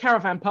has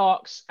caravan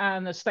parks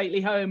and a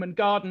stately home and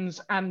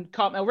gardens and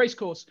Cartmel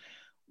Racecourse.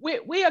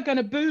 We are going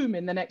to boom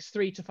in the next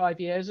 3 to 5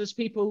 years as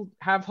people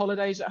have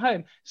holidays at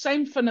home.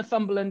 Same for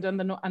Northumberland and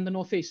the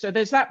Northeast. So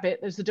there's that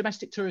bit, there's the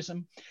domestic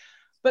tourism.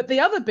 But the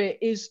other bit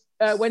is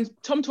when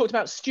Tom talked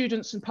about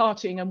students and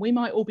partying, and we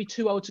might all be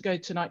too old to go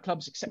to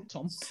nightclubs except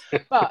Tom.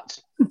 But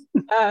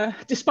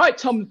despite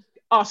Tom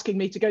asking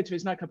me to go to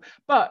his nightclub,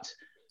 but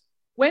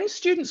when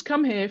students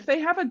come here, if they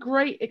have a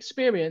great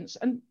experience,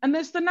 and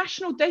there's the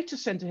national data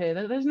center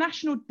here, there's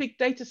national big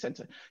data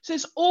center. So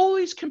there's all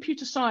these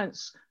computer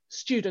science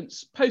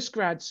students,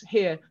 postgrads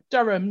here,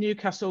 Durham,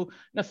 Newcastle,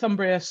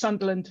 Northumbria,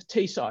 Sunderland,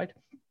 Teesside.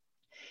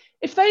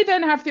 If they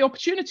then have the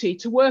opportunity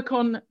to work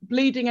on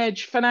bleeding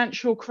edge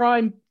financial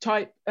crime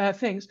type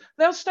things,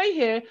 they'll stay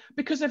here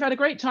because they've had a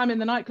great time in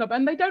the nightclub,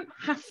 and they don't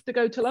have to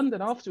go to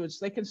London afterwards.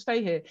 They can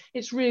stay here.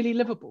 It's really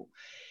livable.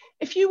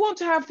 If you want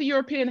to have the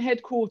European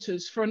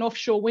headquarters for an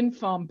offshore wind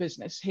farm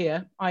business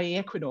here,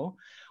 i.e. Equinor,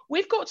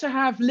 we've got to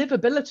have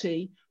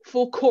livability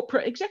for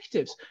corporate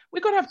executives.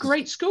 We've got to have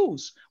great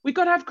schools. We've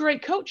got to have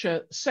great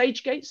culture,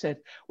 Sage Gates said.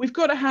 We've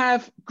got to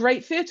have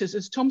great theatres,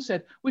 as Tom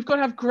said. We've got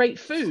to have great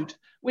food.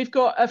 We've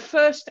got a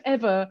first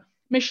ever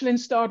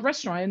Michelin-starred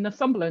restaurant in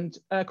Northumberland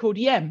called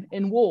Yem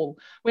in Wall.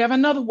 We have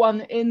another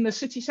one in the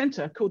city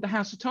centre called the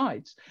House of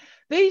Tides.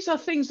 These are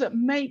things that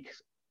make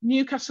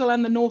Newcastle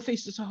and the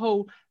Northeast as a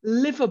whole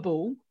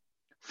livable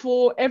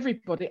for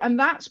everybody. And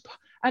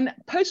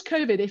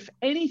post-COVID, if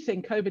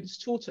anything COVID has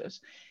taught us,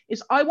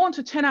 is I want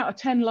a 10 out of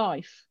 10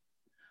 life.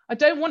 I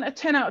don't want a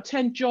 10 out of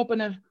 10 job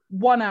and a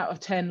 1 out of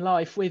 10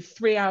 life with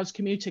 3 hours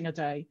commuting a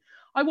day.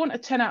 I want a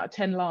 10 out of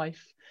 10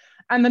 life.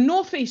 And the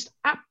Northeast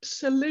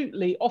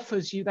absolutely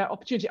offers you that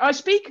opportunity. I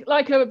speak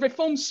like a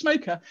reformed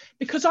smoker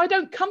because I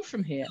don't come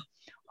from here.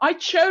 I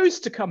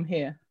chose to come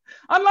here.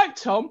 Unlike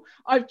Tom,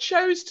 I've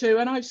chose to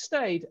and I've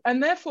stayed.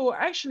 And therefore,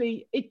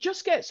 actually, it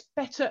just gets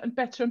better and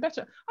better and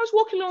better. I was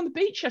walking along the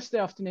beach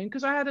yesterday afternoon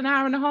because I had an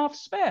hour and a half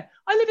spare.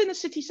 I live in the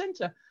city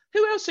centre.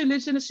 Who else who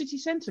lives in a city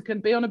centre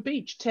can be on a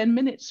beach 10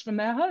 minutes from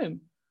their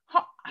home?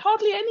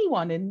 Hardly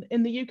anyone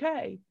in the UK.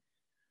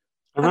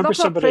 I remember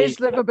somebody...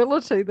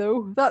 livability,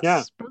 though.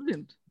 That's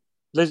brilliant.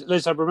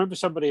 Liz, I remember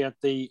somebody at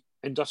the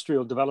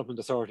Industrial Development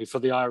Authority for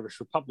the Irish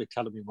Republic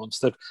telling me once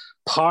that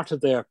part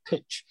of their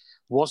pitch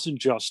wasn't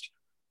just,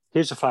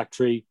 here's a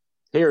factory,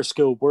 here are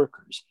skilled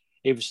workers.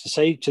 It was to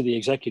say to the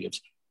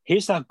executives,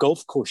 here's that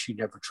golf course you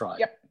never tried.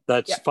 Yep.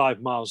 That's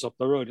 5 miles up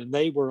the road. And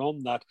they were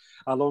on that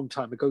a long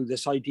time ago,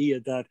 this idea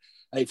that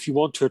if you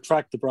want to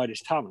attract the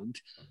brightest talent,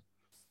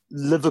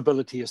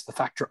 livability is the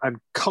factor, and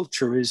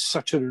culture is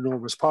such an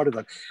enormous part of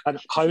that. And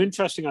how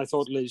interesting I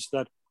thought, Liz,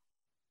 that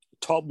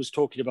Tom was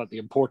talking about the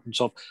importance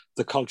of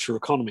the culture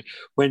economy.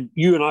 When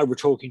you and I were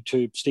talking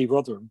to Steve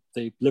Rotherham,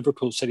 the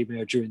Liverpool city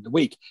mayor, during the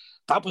week,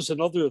 that was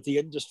another of the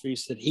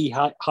industries that he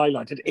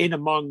highlighted in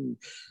among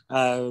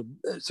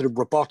sort of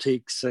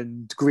robotics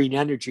and green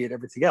energy and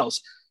everything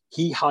else.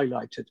 He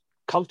highlighted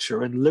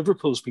culture, and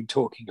Liverpool's been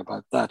talking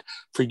about that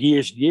for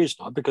years and years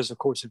now, because of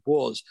course it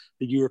was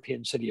the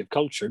European city of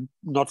culture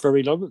not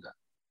very long ago.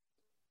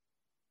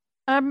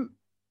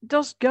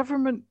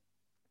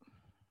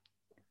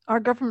 Are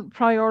government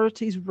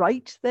priorities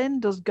right then?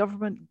 Does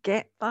government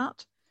get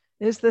that?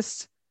 Is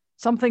this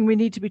something we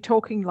need to be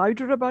talking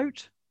louder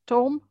about,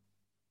 Tom?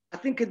 I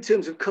think in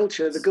terms of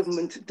culture, the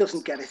government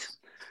doesn't get it.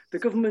 The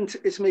government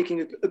is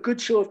making a good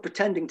show of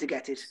pretending to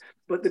get it,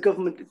 but the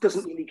government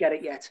doesn't really get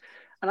it yet.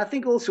 And I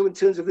think also in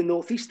terms of the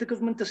Northeast, the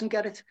government doesn't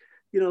get it.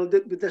 You know,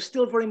 there's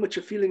still very much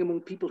a feeling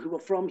among people who are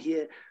from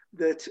here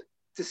that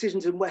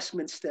decisions in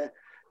Westminster,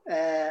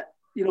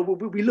 you know,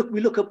 we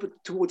look up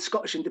towards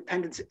Scottish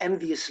independence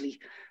enviously,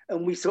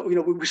 and we sort of, you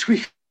know, we wish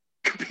we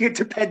could be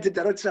independent.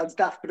 That sounds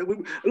daft, but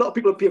a lot of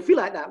people up here feel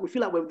like that. We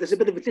feel like there's a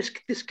bit of a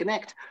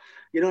disconnect,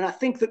 you know. And I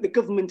think that the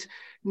government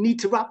need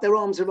to wrap their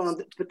arms around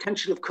the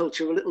potential of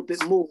culture a little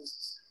bit more.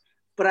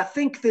 But I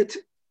think that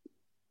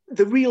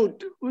the real,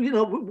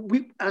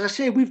 we, as I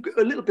say, we've got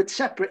a little bit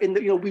separate in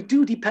that, we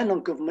do depend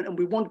on government and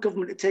we want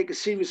government to take us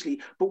seriously,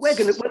 but we're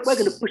going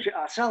to push it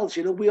ourselves.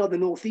 We are the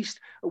Northeast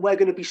and we're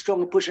going to be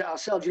strong and push it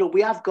ourselves.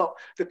 We have got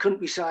the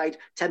countryside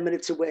 10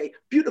 minutes away,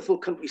 beautiful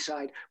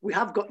countryside. We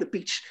have got the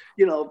beach,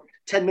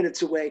 10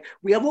 minutes away.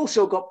 We have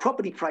also got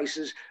property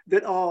prices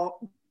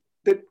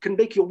that can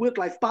make your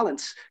work-life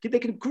balance. They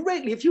can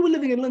greatly, if you were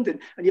living in London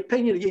and you're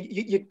paying,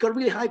 you've got a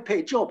really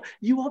high-paid job,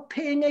 you are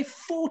paying a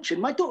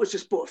fortune. My daughter's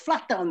just bought a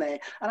flat down there,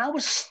 and I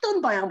was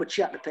stunned by how much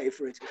she had to pay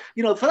for it.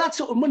 For that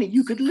sort of money,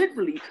 you could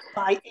literally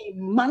buy a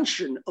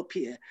mansion up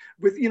here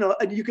with,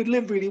 and you could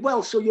live really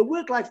well. So your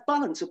work-life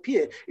balance up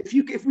here,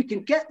 if we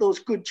can get those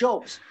good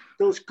jobs,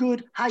 those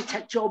good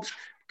high-tech jobs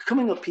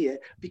coming up here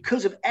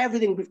because of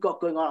everything we've got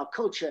going on, our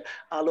culture,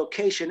 our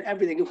location,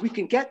 everything. If we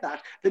can get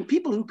that, then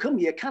people who come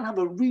here can have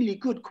a really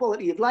good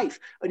quality of life.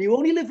 And you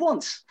only live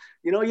once.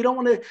 You don't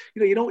want to,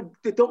 you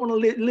don't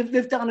want to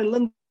live down in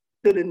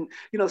London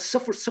and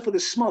suffer the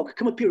smog.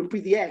 Come up here and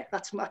breathe the air.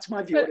 That's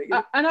my view of it.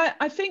 And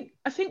I think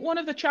one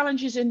of the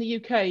challenges in the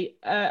UK,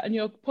 and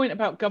your point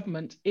about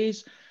government,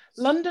 is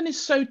London is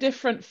so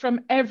different from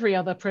every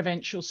other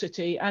provincial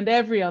city and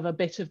every other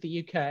bit of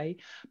the UK,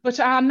 but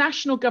our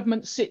national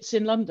government sits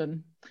in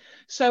London.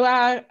 So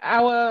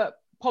our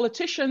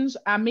politicians,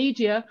 our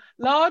media,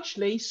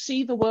 largely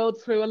see the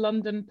world through a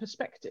London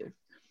perspective.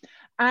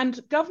 And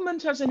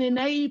government as an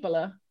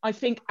enabler, I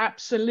think,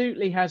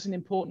 absolutely has an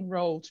important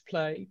role to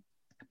play.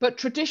 But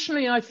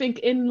traditionally, I think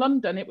in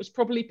London, it was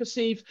probably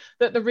perceived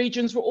that the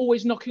regions were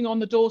always knocking on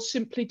the door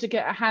simply to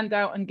get a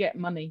handout and get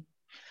money.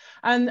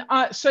 And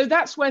so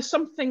that's where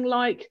something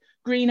like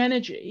green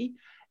energy,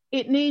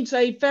 it needs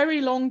a very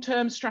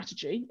long-term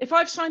strategy. If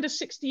I've signed a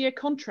 60-year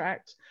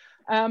contract,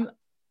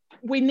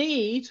 we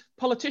need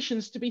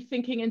politicians to be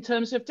thinking in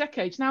terms of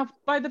decades. Now,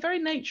 by the very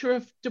nature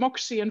of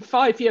democracy and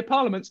 5-year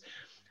parliaments,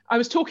 I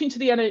was talking to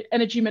the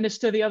energy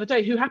minister the other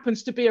day, who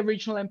happens to be a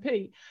regional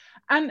MP.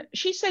 And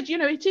she said,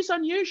 it is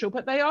unusual,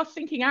 but they are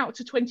thinking out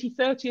to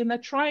 2030 and they're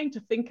trying to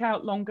think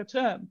out longer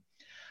term.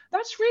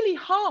 That's really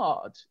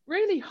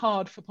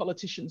hard for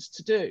politicians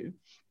to do.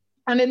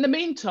 And in the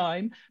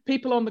meantime,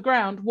 people on the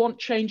ground want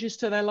changes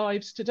to their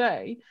lives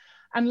today.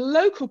 And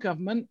local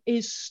government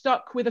is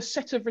stuck with a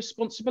set of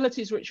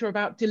responsibilities which are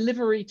about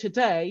delivery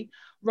today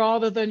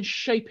rather than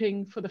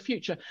shaping for the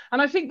future.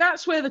 And I think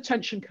that's where the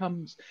tension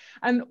comes.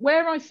 And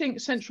where I think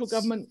central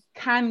government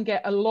can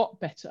get a lot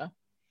better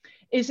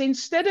is,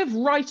 instead of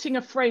writing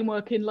a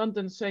framework in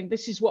London saying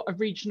this is what a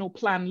regional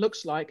plan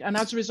looks like, and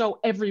as a result,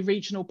 every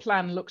regional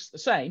plan looks the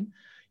same,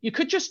 you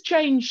could just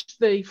change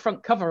the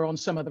front cover on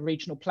some of the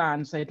regional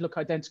plans, they'd look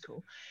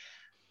identical.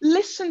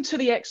 Listen to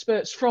the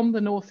experts from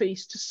the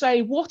Northeast to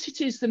say what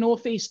it is the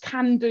Northeast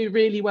can do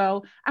really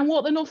well and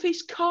what the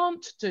Northeast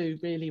can't do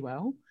really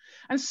well.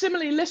 And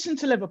similarly, listen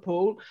to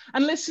Liverpool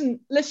and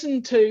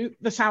listen to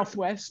the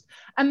Southwest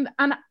and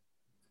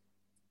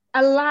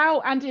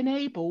allow and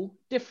enable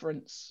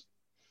difference.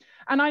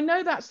 And I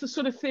know that's the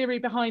sort of theory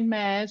behind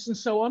mayors and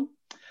so on,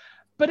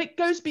 but it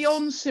goes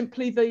beyond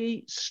simply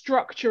the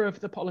structure of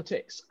the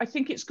politics. I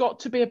think it's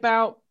got to be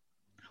about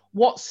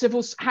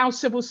how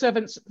civil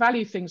servants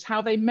value things,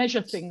 how they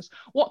measure things,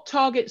 what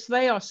targets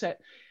they are set.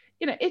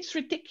 It's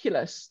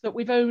ridiculous that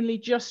we've only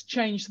just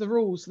changed the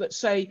rules that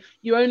say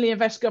you only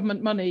invest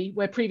government money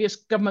where previous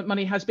government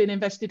money has been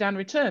invested and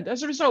returned.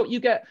 As a result,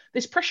 you get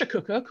this pressure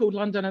cooker called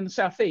London and the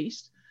South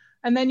East,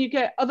 and then you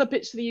get other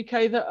bits of the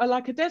UK that are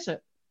like a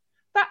desert.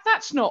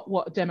 That's not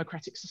what a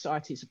democratic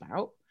society is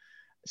about.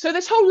 So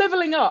this whole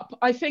levelling up,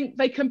 I think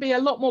they can be a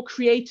lot more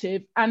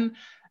creative,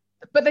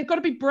 but they've got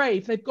to be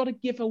brave. They've got to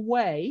give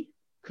away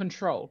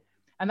control.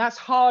 And that's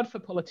hard for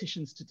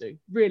politicians to do,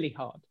 really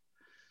hard.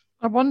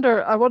 I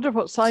wonder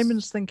what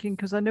Simon's thinking,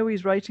 because I know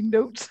he's writing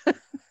notes.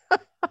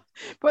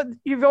 But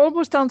you've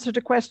almost answered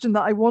a question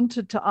that I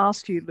wanted to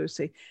ask you,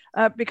 Lucy,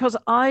 because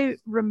I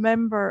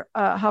remember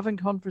having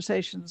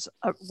conversations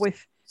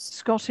with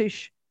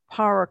Scottish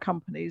power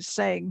companies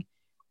saying,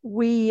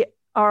 we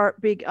are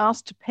being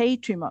asked to pay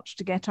too much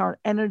to get our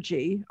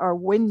energy, our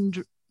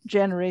wind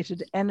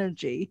generated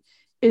energy,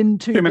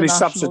 into the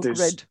national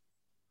grid.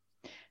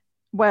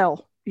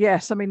 Well,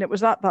 yes, I mean, it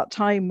was at that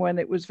time when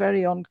it was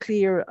very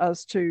unclear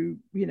as to,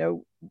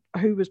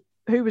 who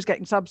was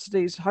getting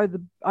subsidies, how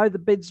the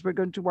bids were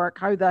going to work,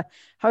 how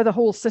the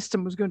whole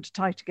system was going to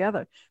tie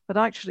together. But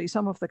actually,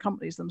 some of the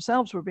companies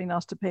themselves were being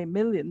asked to pay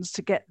millions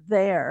to get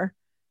their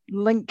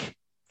link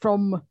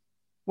from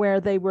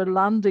where they were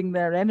landing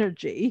their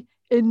energy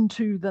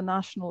into the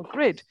national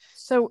grid.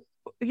 So,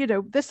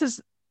 this is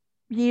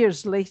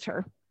years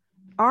later.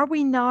 Are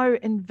we now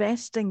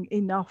investing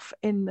enough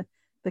in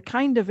the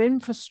kind of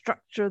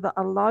infrastructure that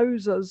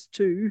allows us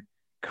to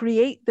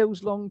create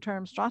those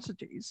long-term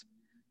strategies?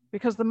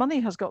 Because the money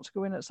has got to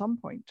go in at some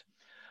point.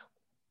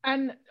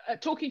 And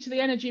talking to the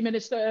energy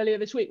minister earlier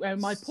this week,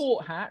 wearing my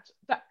port hat,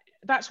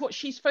 that's what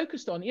she's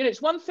focused on.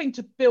 It's one thing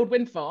to build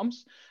wind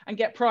farms and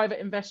get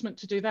private investment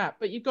to do that,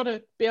 but you've got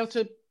to be able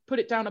to put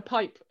it down a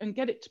pipe and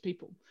get it to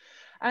people.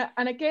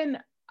 And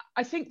again,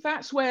 I think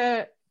that's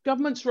where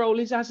government's role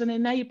is as an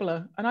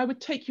enabler. And I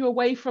would take you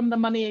away from the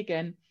money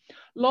again.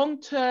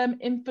 Long-term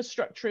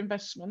infrastructure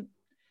investment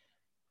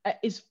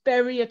is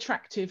very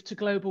attractive to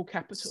global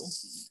capital,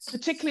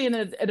 particularly in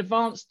an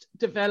advanced,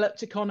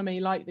 developed economy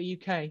like the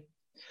UK.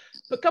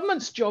 But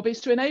government's job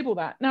is to enable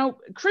that. Now,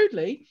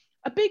 crudely,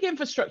 a big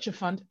infrastructure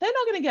fund, they're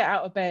not going to get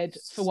out of bed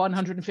for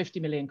 150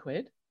 million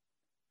quid.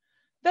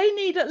 They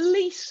need at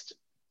least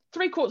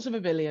 750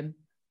 million,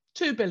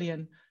 2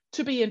 billion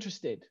to be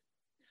interested.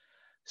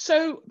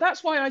 So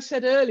that's why I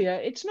said earlier,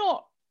 it's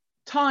not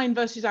Tyne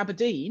versus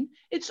Aberdeen.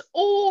 It's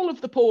all of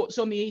the ports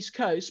on the East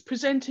Coast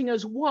presenting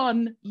as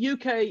one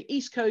UK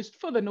East Coast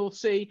for the North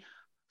Sea,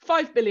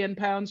 £5 billion,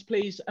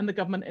 please, and the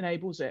government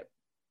enables it.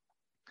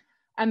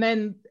 And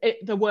then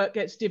the work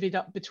gets divvied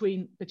up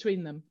between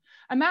them.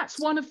 And that's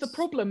one of the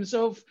problems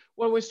of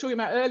what I was talking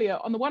about earlier.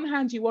 On the one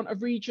hand, you want a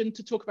region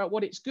to talk about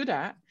what it's good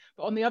at,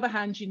 but on the other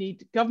hand, you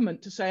need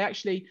government to say,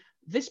 actually,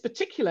 this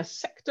particular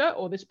sector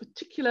or this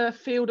particular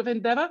field of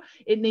endeavour,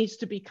 it needs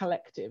to be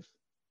collective.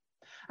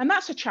 And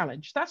that's a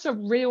challenge. That's a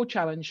real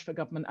challenge for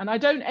government. And I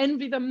don't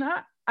envy them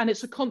that. And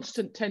it's a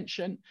constant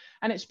tension.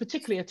 And it's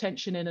particularly a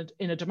tension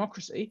in a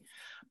democracy.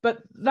 But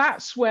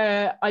that's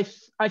where I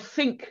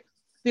think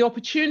the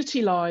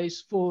opportunity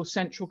lies for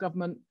central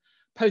government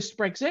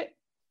post-Brexit,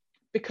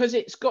 because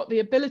it's got the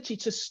ability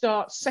to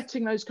start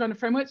setting those kind of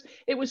frameworks.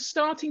 It was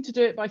starting to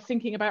do it by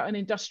thinking about an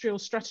industrial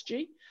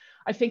strategy.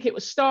 I think it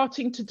was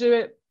starting to do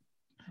it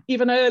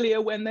even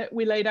earlier when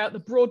we laid out the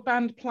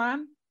broadband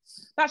plan.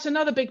 That's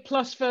another big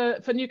plus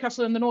for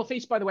Newcastle and the North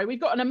East, by the way. We've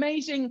got an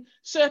amazing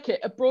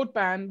circuit of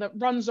broadband that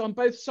runs on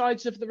both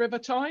sides of the River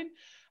Tyne,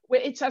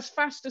 where it's as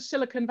fast as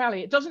Silicon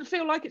Valley. It doesn't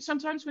feel like it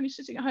sometimes when you're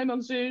sitting at home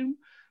on Zoom,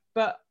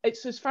 but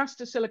it's as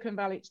fast as Silicon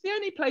Valley. It's the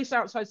only place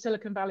outside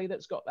Silicon Valley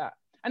that's got that.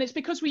 And it's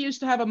because we used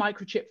to have a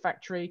microchip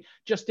factory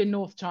just in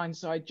North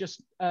Tyneside,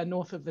 just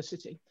north of the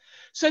city.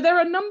 So there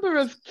are a number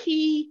of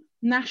key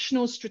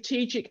national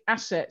strategic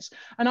assets.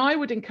 And I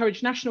would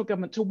encourage national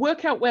government to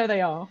work out where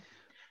they are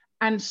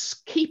and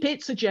keep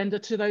its agenda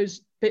to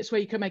those bits where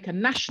you can make a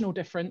national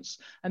difference,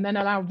 and then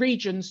allow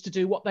regions to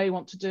do what they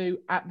want to do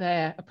at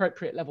their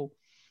appropriate level.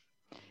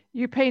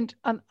 You paint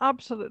an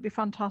absolutely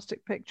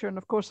fantastic picture. And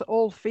of course, it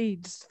all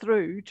feeds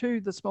through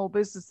to the small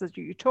businesses that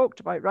you talked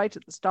about right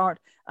at the start,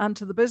 and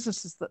to the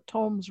businesses that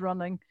Tom's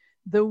running,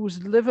 those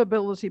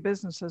livability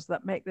businesses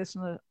that make this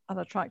an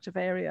attractive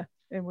area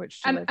in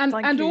which to live.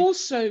 And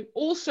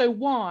also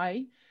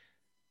why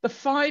the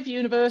 5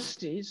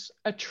 universities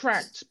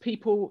attract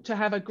people to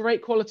have a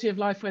great quality of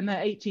life when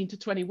they're 18 to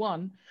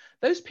 21.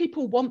 Those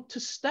people want to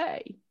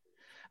stay.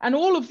 And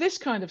all of this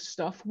kind of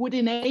stuff would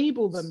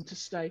enable them to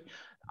stay.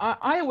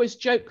 I always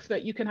joke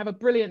that you can have a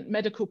brilliant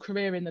medical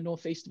career in the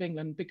northeast of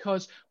England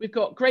because we've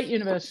got great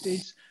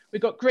universities,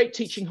 we've got great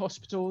teaching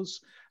hospitals,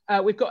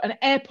 we've got an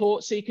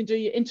airport so you can do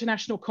your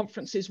international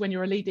conferences when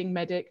you're a leading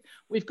medic,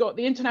 we've got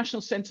the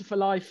International Centre for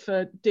Life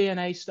for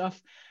DNA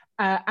stuff,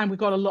 and we've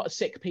got a lot of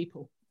sick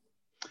people.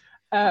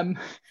 But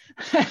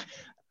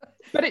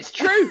it's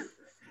true.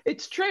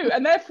 It's true.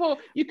 And therefore,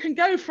 you can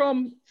go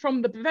from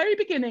the very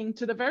beginning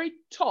to the very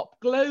top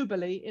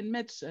globally in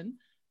medicine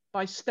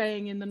by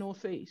staying in the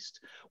Northeast.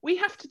 We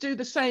have to do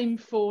the same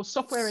for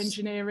software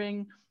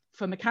engineering,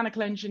 for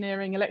mechanical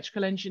engineering,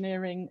 electrical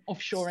engineering,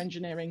 offshore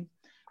engineering.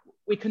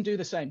 We can do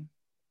the same.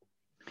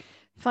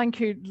 Thank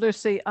you,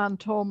 Lucy and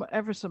Tom,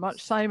 ever so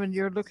much. Simon,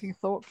 you're looking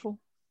thoughtful.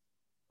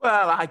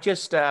 Well, I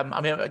just,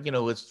 I mean, you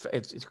know, it's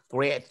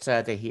great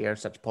to hear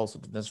such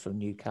positiveness from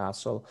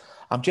Newcastle.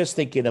 I'm just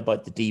thinking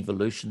about the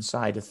devolution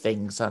side of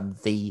things and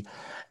the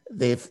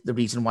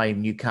reason why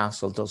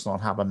Newcastle does not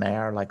have a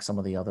mayor like some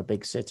of the other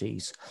big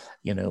cities,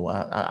 you know,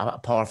 a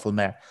powerful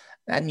mayor.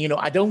 And, you know,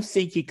 I don't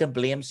think you can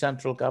blame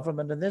central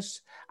government in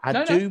this.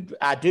 I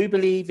do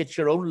believe it's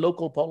your own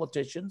local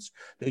politicians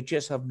who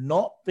just have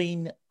not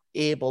been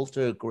able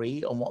to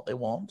agree on what they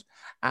want,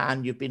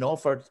 and you've been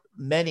offered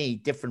many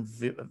different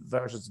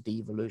versions of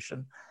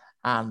devolution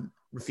and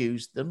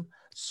refused them.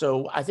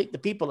 So I think the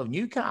people of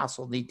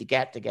Newcastle need to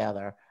get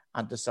together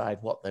and decide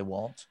what they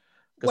want.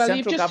 Well,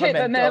 you've just hit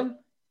the nail.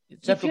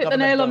 You've hit the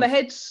nail on the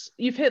head.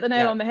 You've hit the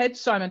nail on the head,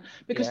 Simon,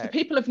 because the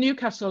people of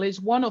Newcastle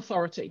is one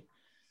authority.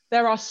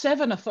 There are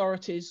 7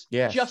 authorities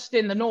just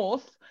in the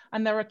north,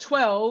 and there are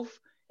 12,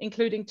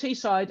 including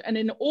Teesside. And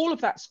in all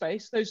of that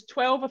space, those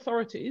 12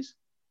 authorities,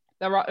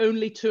 there are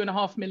only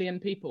 2.5 million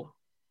people.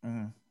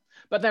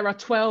 But there are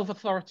 12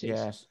 authorities.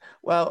 Yes.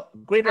 Well,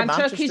 Greater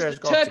Manchester has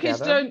got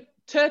together.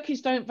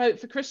 Turkeys don't vote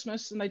for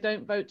Christmas, and they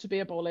don't vote to be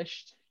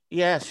abolished.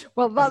 Yes.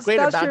 Well, that's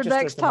your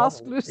next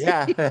task, Lucy.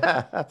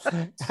 Yeah.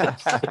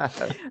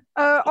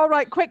 All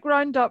right, quick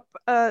roundup.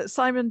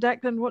 Simon,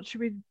 Declan, what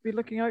should we be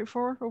looking out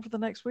for over the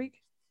next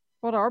week?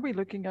 What are we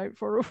looking out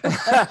for over the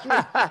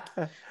next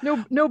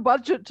week? No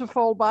budget to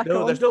fall back on.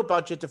 No, there's no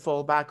budget to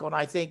fall back on.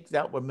 I think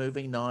that we're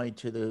moving now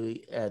to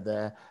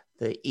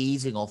the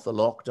easing of the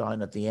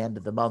lockdown at the end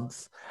of the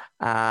month.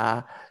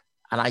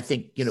 And I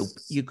think, you know,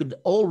 you could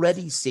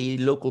already see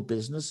local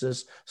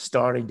businesses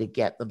starting to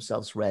get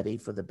themselves ready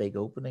for the big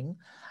opening.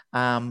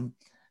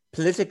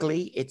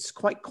 Politically, it's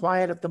quite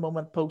quiet at the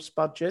moment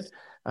post-budget.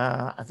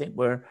 I think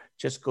we're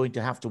just going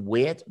to have to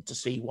wait to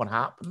see what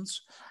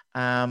happens.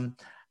 I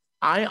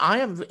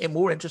am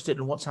more interested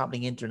in what's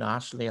happening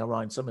internationally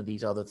around some of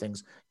these other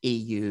things,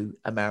 EU,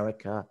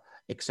 America,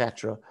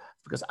 etc.,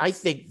 because I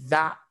think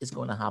that is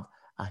going to have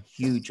a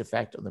huge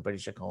effect on the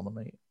British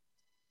economy.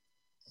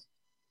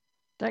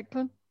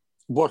 Declan?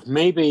 What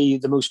may be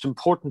the most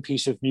important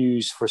piece of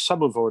news for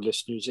some of our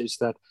listeners is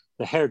that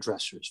the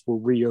hairdressers will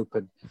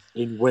reopen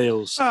in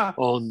Wales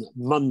on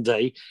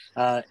Monday.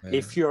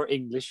 If you're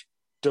English,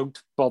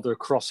 don't bother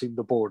crossing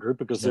the border,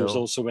 because there's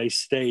also a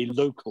stay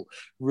local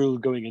rule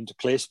going into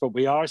place. But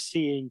we are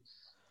seeing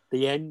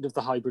the end of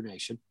the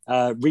hibernation.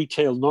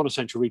 Retail,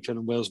 non-essential retail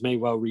in Wales may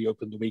well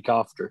reopen the week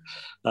after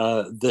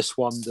this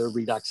one. There are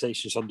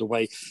relaxations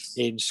underway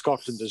in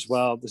Scotland as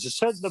well. There's a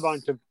certain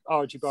amount of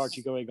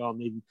argy-bargy going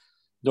on in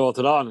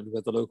Northern Ireland,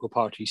 where the local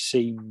parties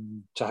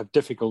seem to have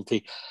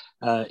difficulty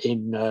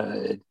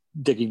in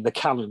digging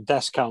the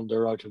desk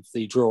calendar out of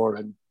the drawer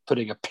and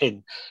putting a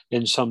pin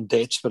in some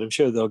dates, but I'm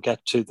sure they'll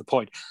get to the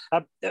point.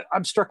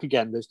 I'm struck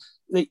again.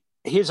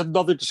 Here's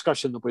another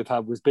discussion that we've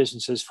had with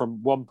businesses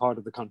from one part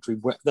of the country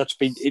that's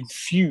been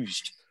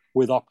infused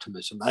with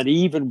optimism. And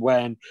even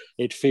when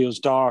it feels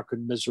dark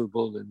and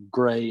miserable and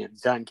grey and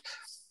dank,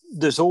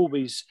 there's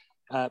always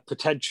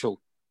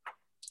potential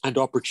and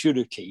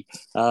opportunity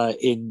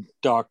in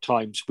dark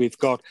times. We've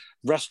got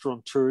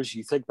restaurateurs.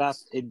 You think that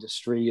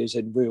industry is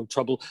in real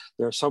trouble.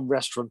 There are some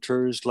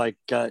restaurateurs like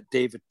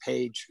David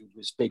Page, who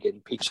was big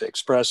in Pizza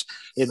Express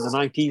in the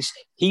 90s.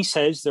 He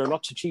says there are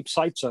lots of cheap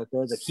sites out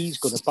there that he's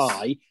going to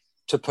buy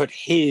to put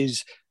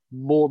his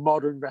more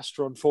modern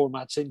restaurant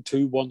formats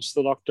into once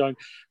the lockdown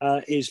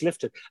is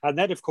lifted. And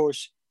then, of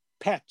course,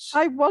 pets.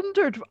 I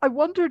wondered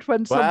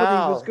when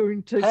somebody was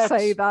going to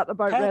say that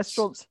about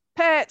restaurants.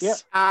 Pets. Yeah,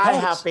 I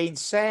have been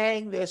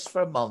saying this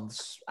for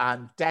months,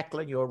 and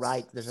Declan, you're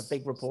right. There's a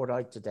big report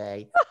out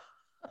today.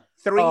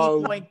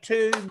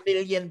 3.2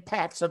 million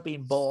pets have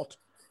been bought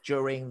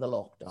during the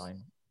lockdown.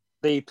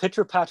 The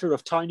pitter-patter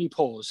of tiny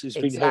paws has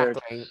been heard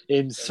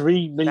in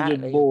 3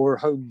 million more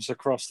homes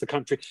across the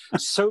country.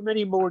 So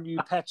many more new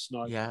pets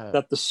now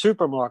that the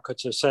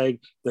supermarkets are saying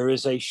there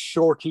is a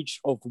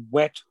shortage of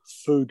wet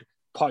food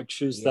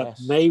pouches that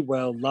may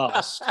well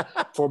last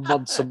for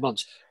months and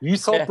months. You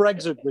thought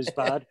Brexit was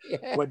bad.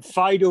 When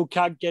Fido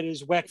can't get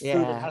his wet food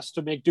and has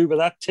to make do with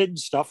that tin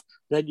stuff,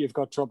 then you've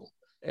got trouble.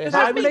 Does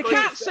that mean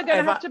cats are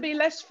going to have to be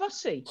less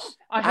fussy?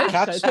 I hope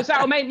so, because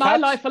that will make my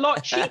life a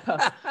lot cheaper.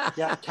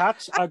 Yeah,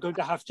 cats are going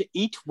to have to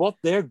eat what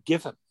they're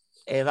given.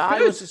 If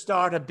I was to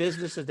start a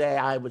business today,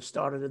 I would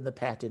start it in the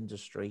pet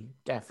industry,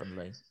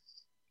 definitely.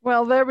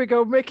 Well, there we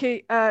go,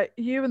 Mickey.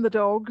 You and the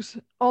dogs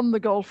on the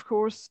golf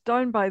course,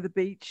 down by the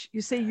beach.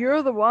 You see,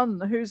 you're the one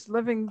who's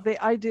living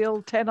the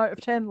ideal 10 out of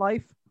 10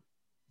 life.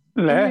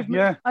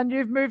 Yeah, and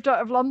you've moved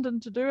out of London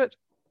to do it.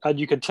 And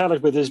you can tell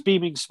it with his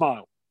beaming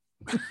smile.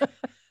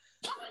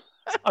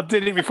 I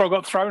did it before I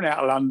got thrown out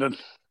of London.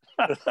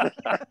 But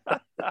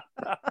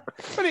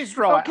it's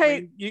right. Okay.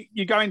 I mean,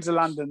 you go into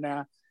London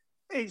now,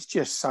 it's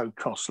just so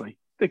costly.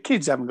 The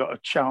kids haven't got a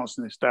chance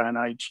in this day and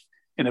age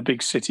in a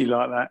big city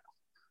like that.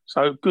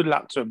 So good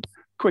luck to them.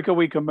 Quicker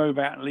we can move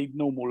out and lead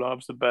normal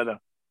lives, the better.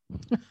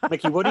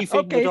 Mickey, what are you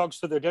feeding the dogs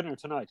for their dinner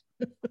tonight?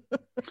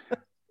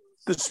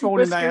 This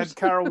morning they had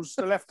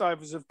the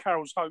leftovers of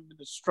Carol's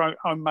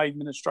homemade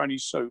minestrone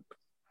soup.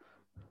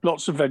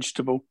 Lots of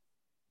vegetable.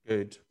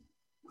 Good,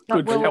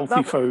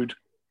 healthy food.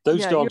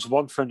 Those dogs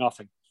want for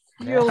nothing.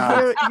 You'll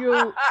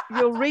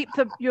reap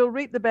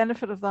the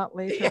benefit of that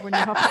later when you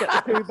have to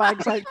get the poo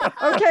bags out.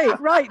 Okay,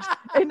 right,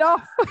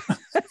 enough.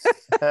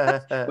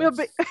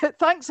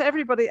 Thanks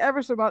everybody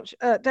ever so much,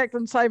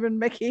 Declan, Simon,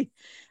 Mickey,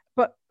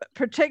 but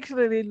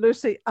particularly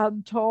Lucy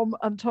and Tom.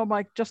 And Tom,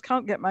 I just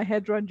can't get my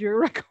head around your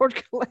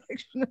record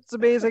collection. It's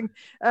amazing.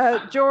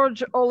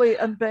 George, Ollie,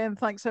 and Ben,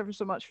 thanks ever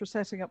so much for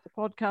setting up the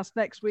podcast.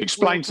 Next week,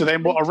 explain to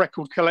them what a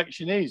record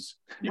collection is.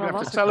 You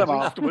have to tell them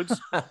afterwards.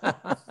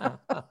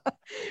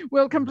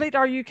 We'll complete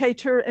our UK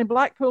tour in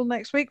Blackpool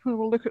next week when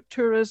we'll look at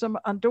tourism.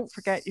 And don't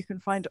forget, you can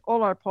find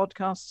all our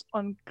podcasts,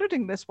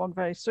 including this one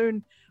very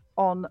soon,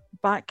 on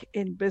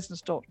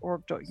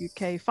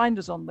backinbusiness.org.uk. Find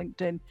us on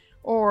LinkedIn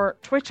or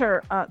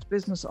Twitter at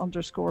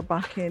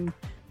business_backin.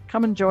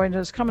 Come and join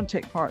us. Come and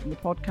take part in the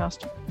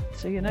podcast.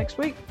 See you next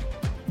week.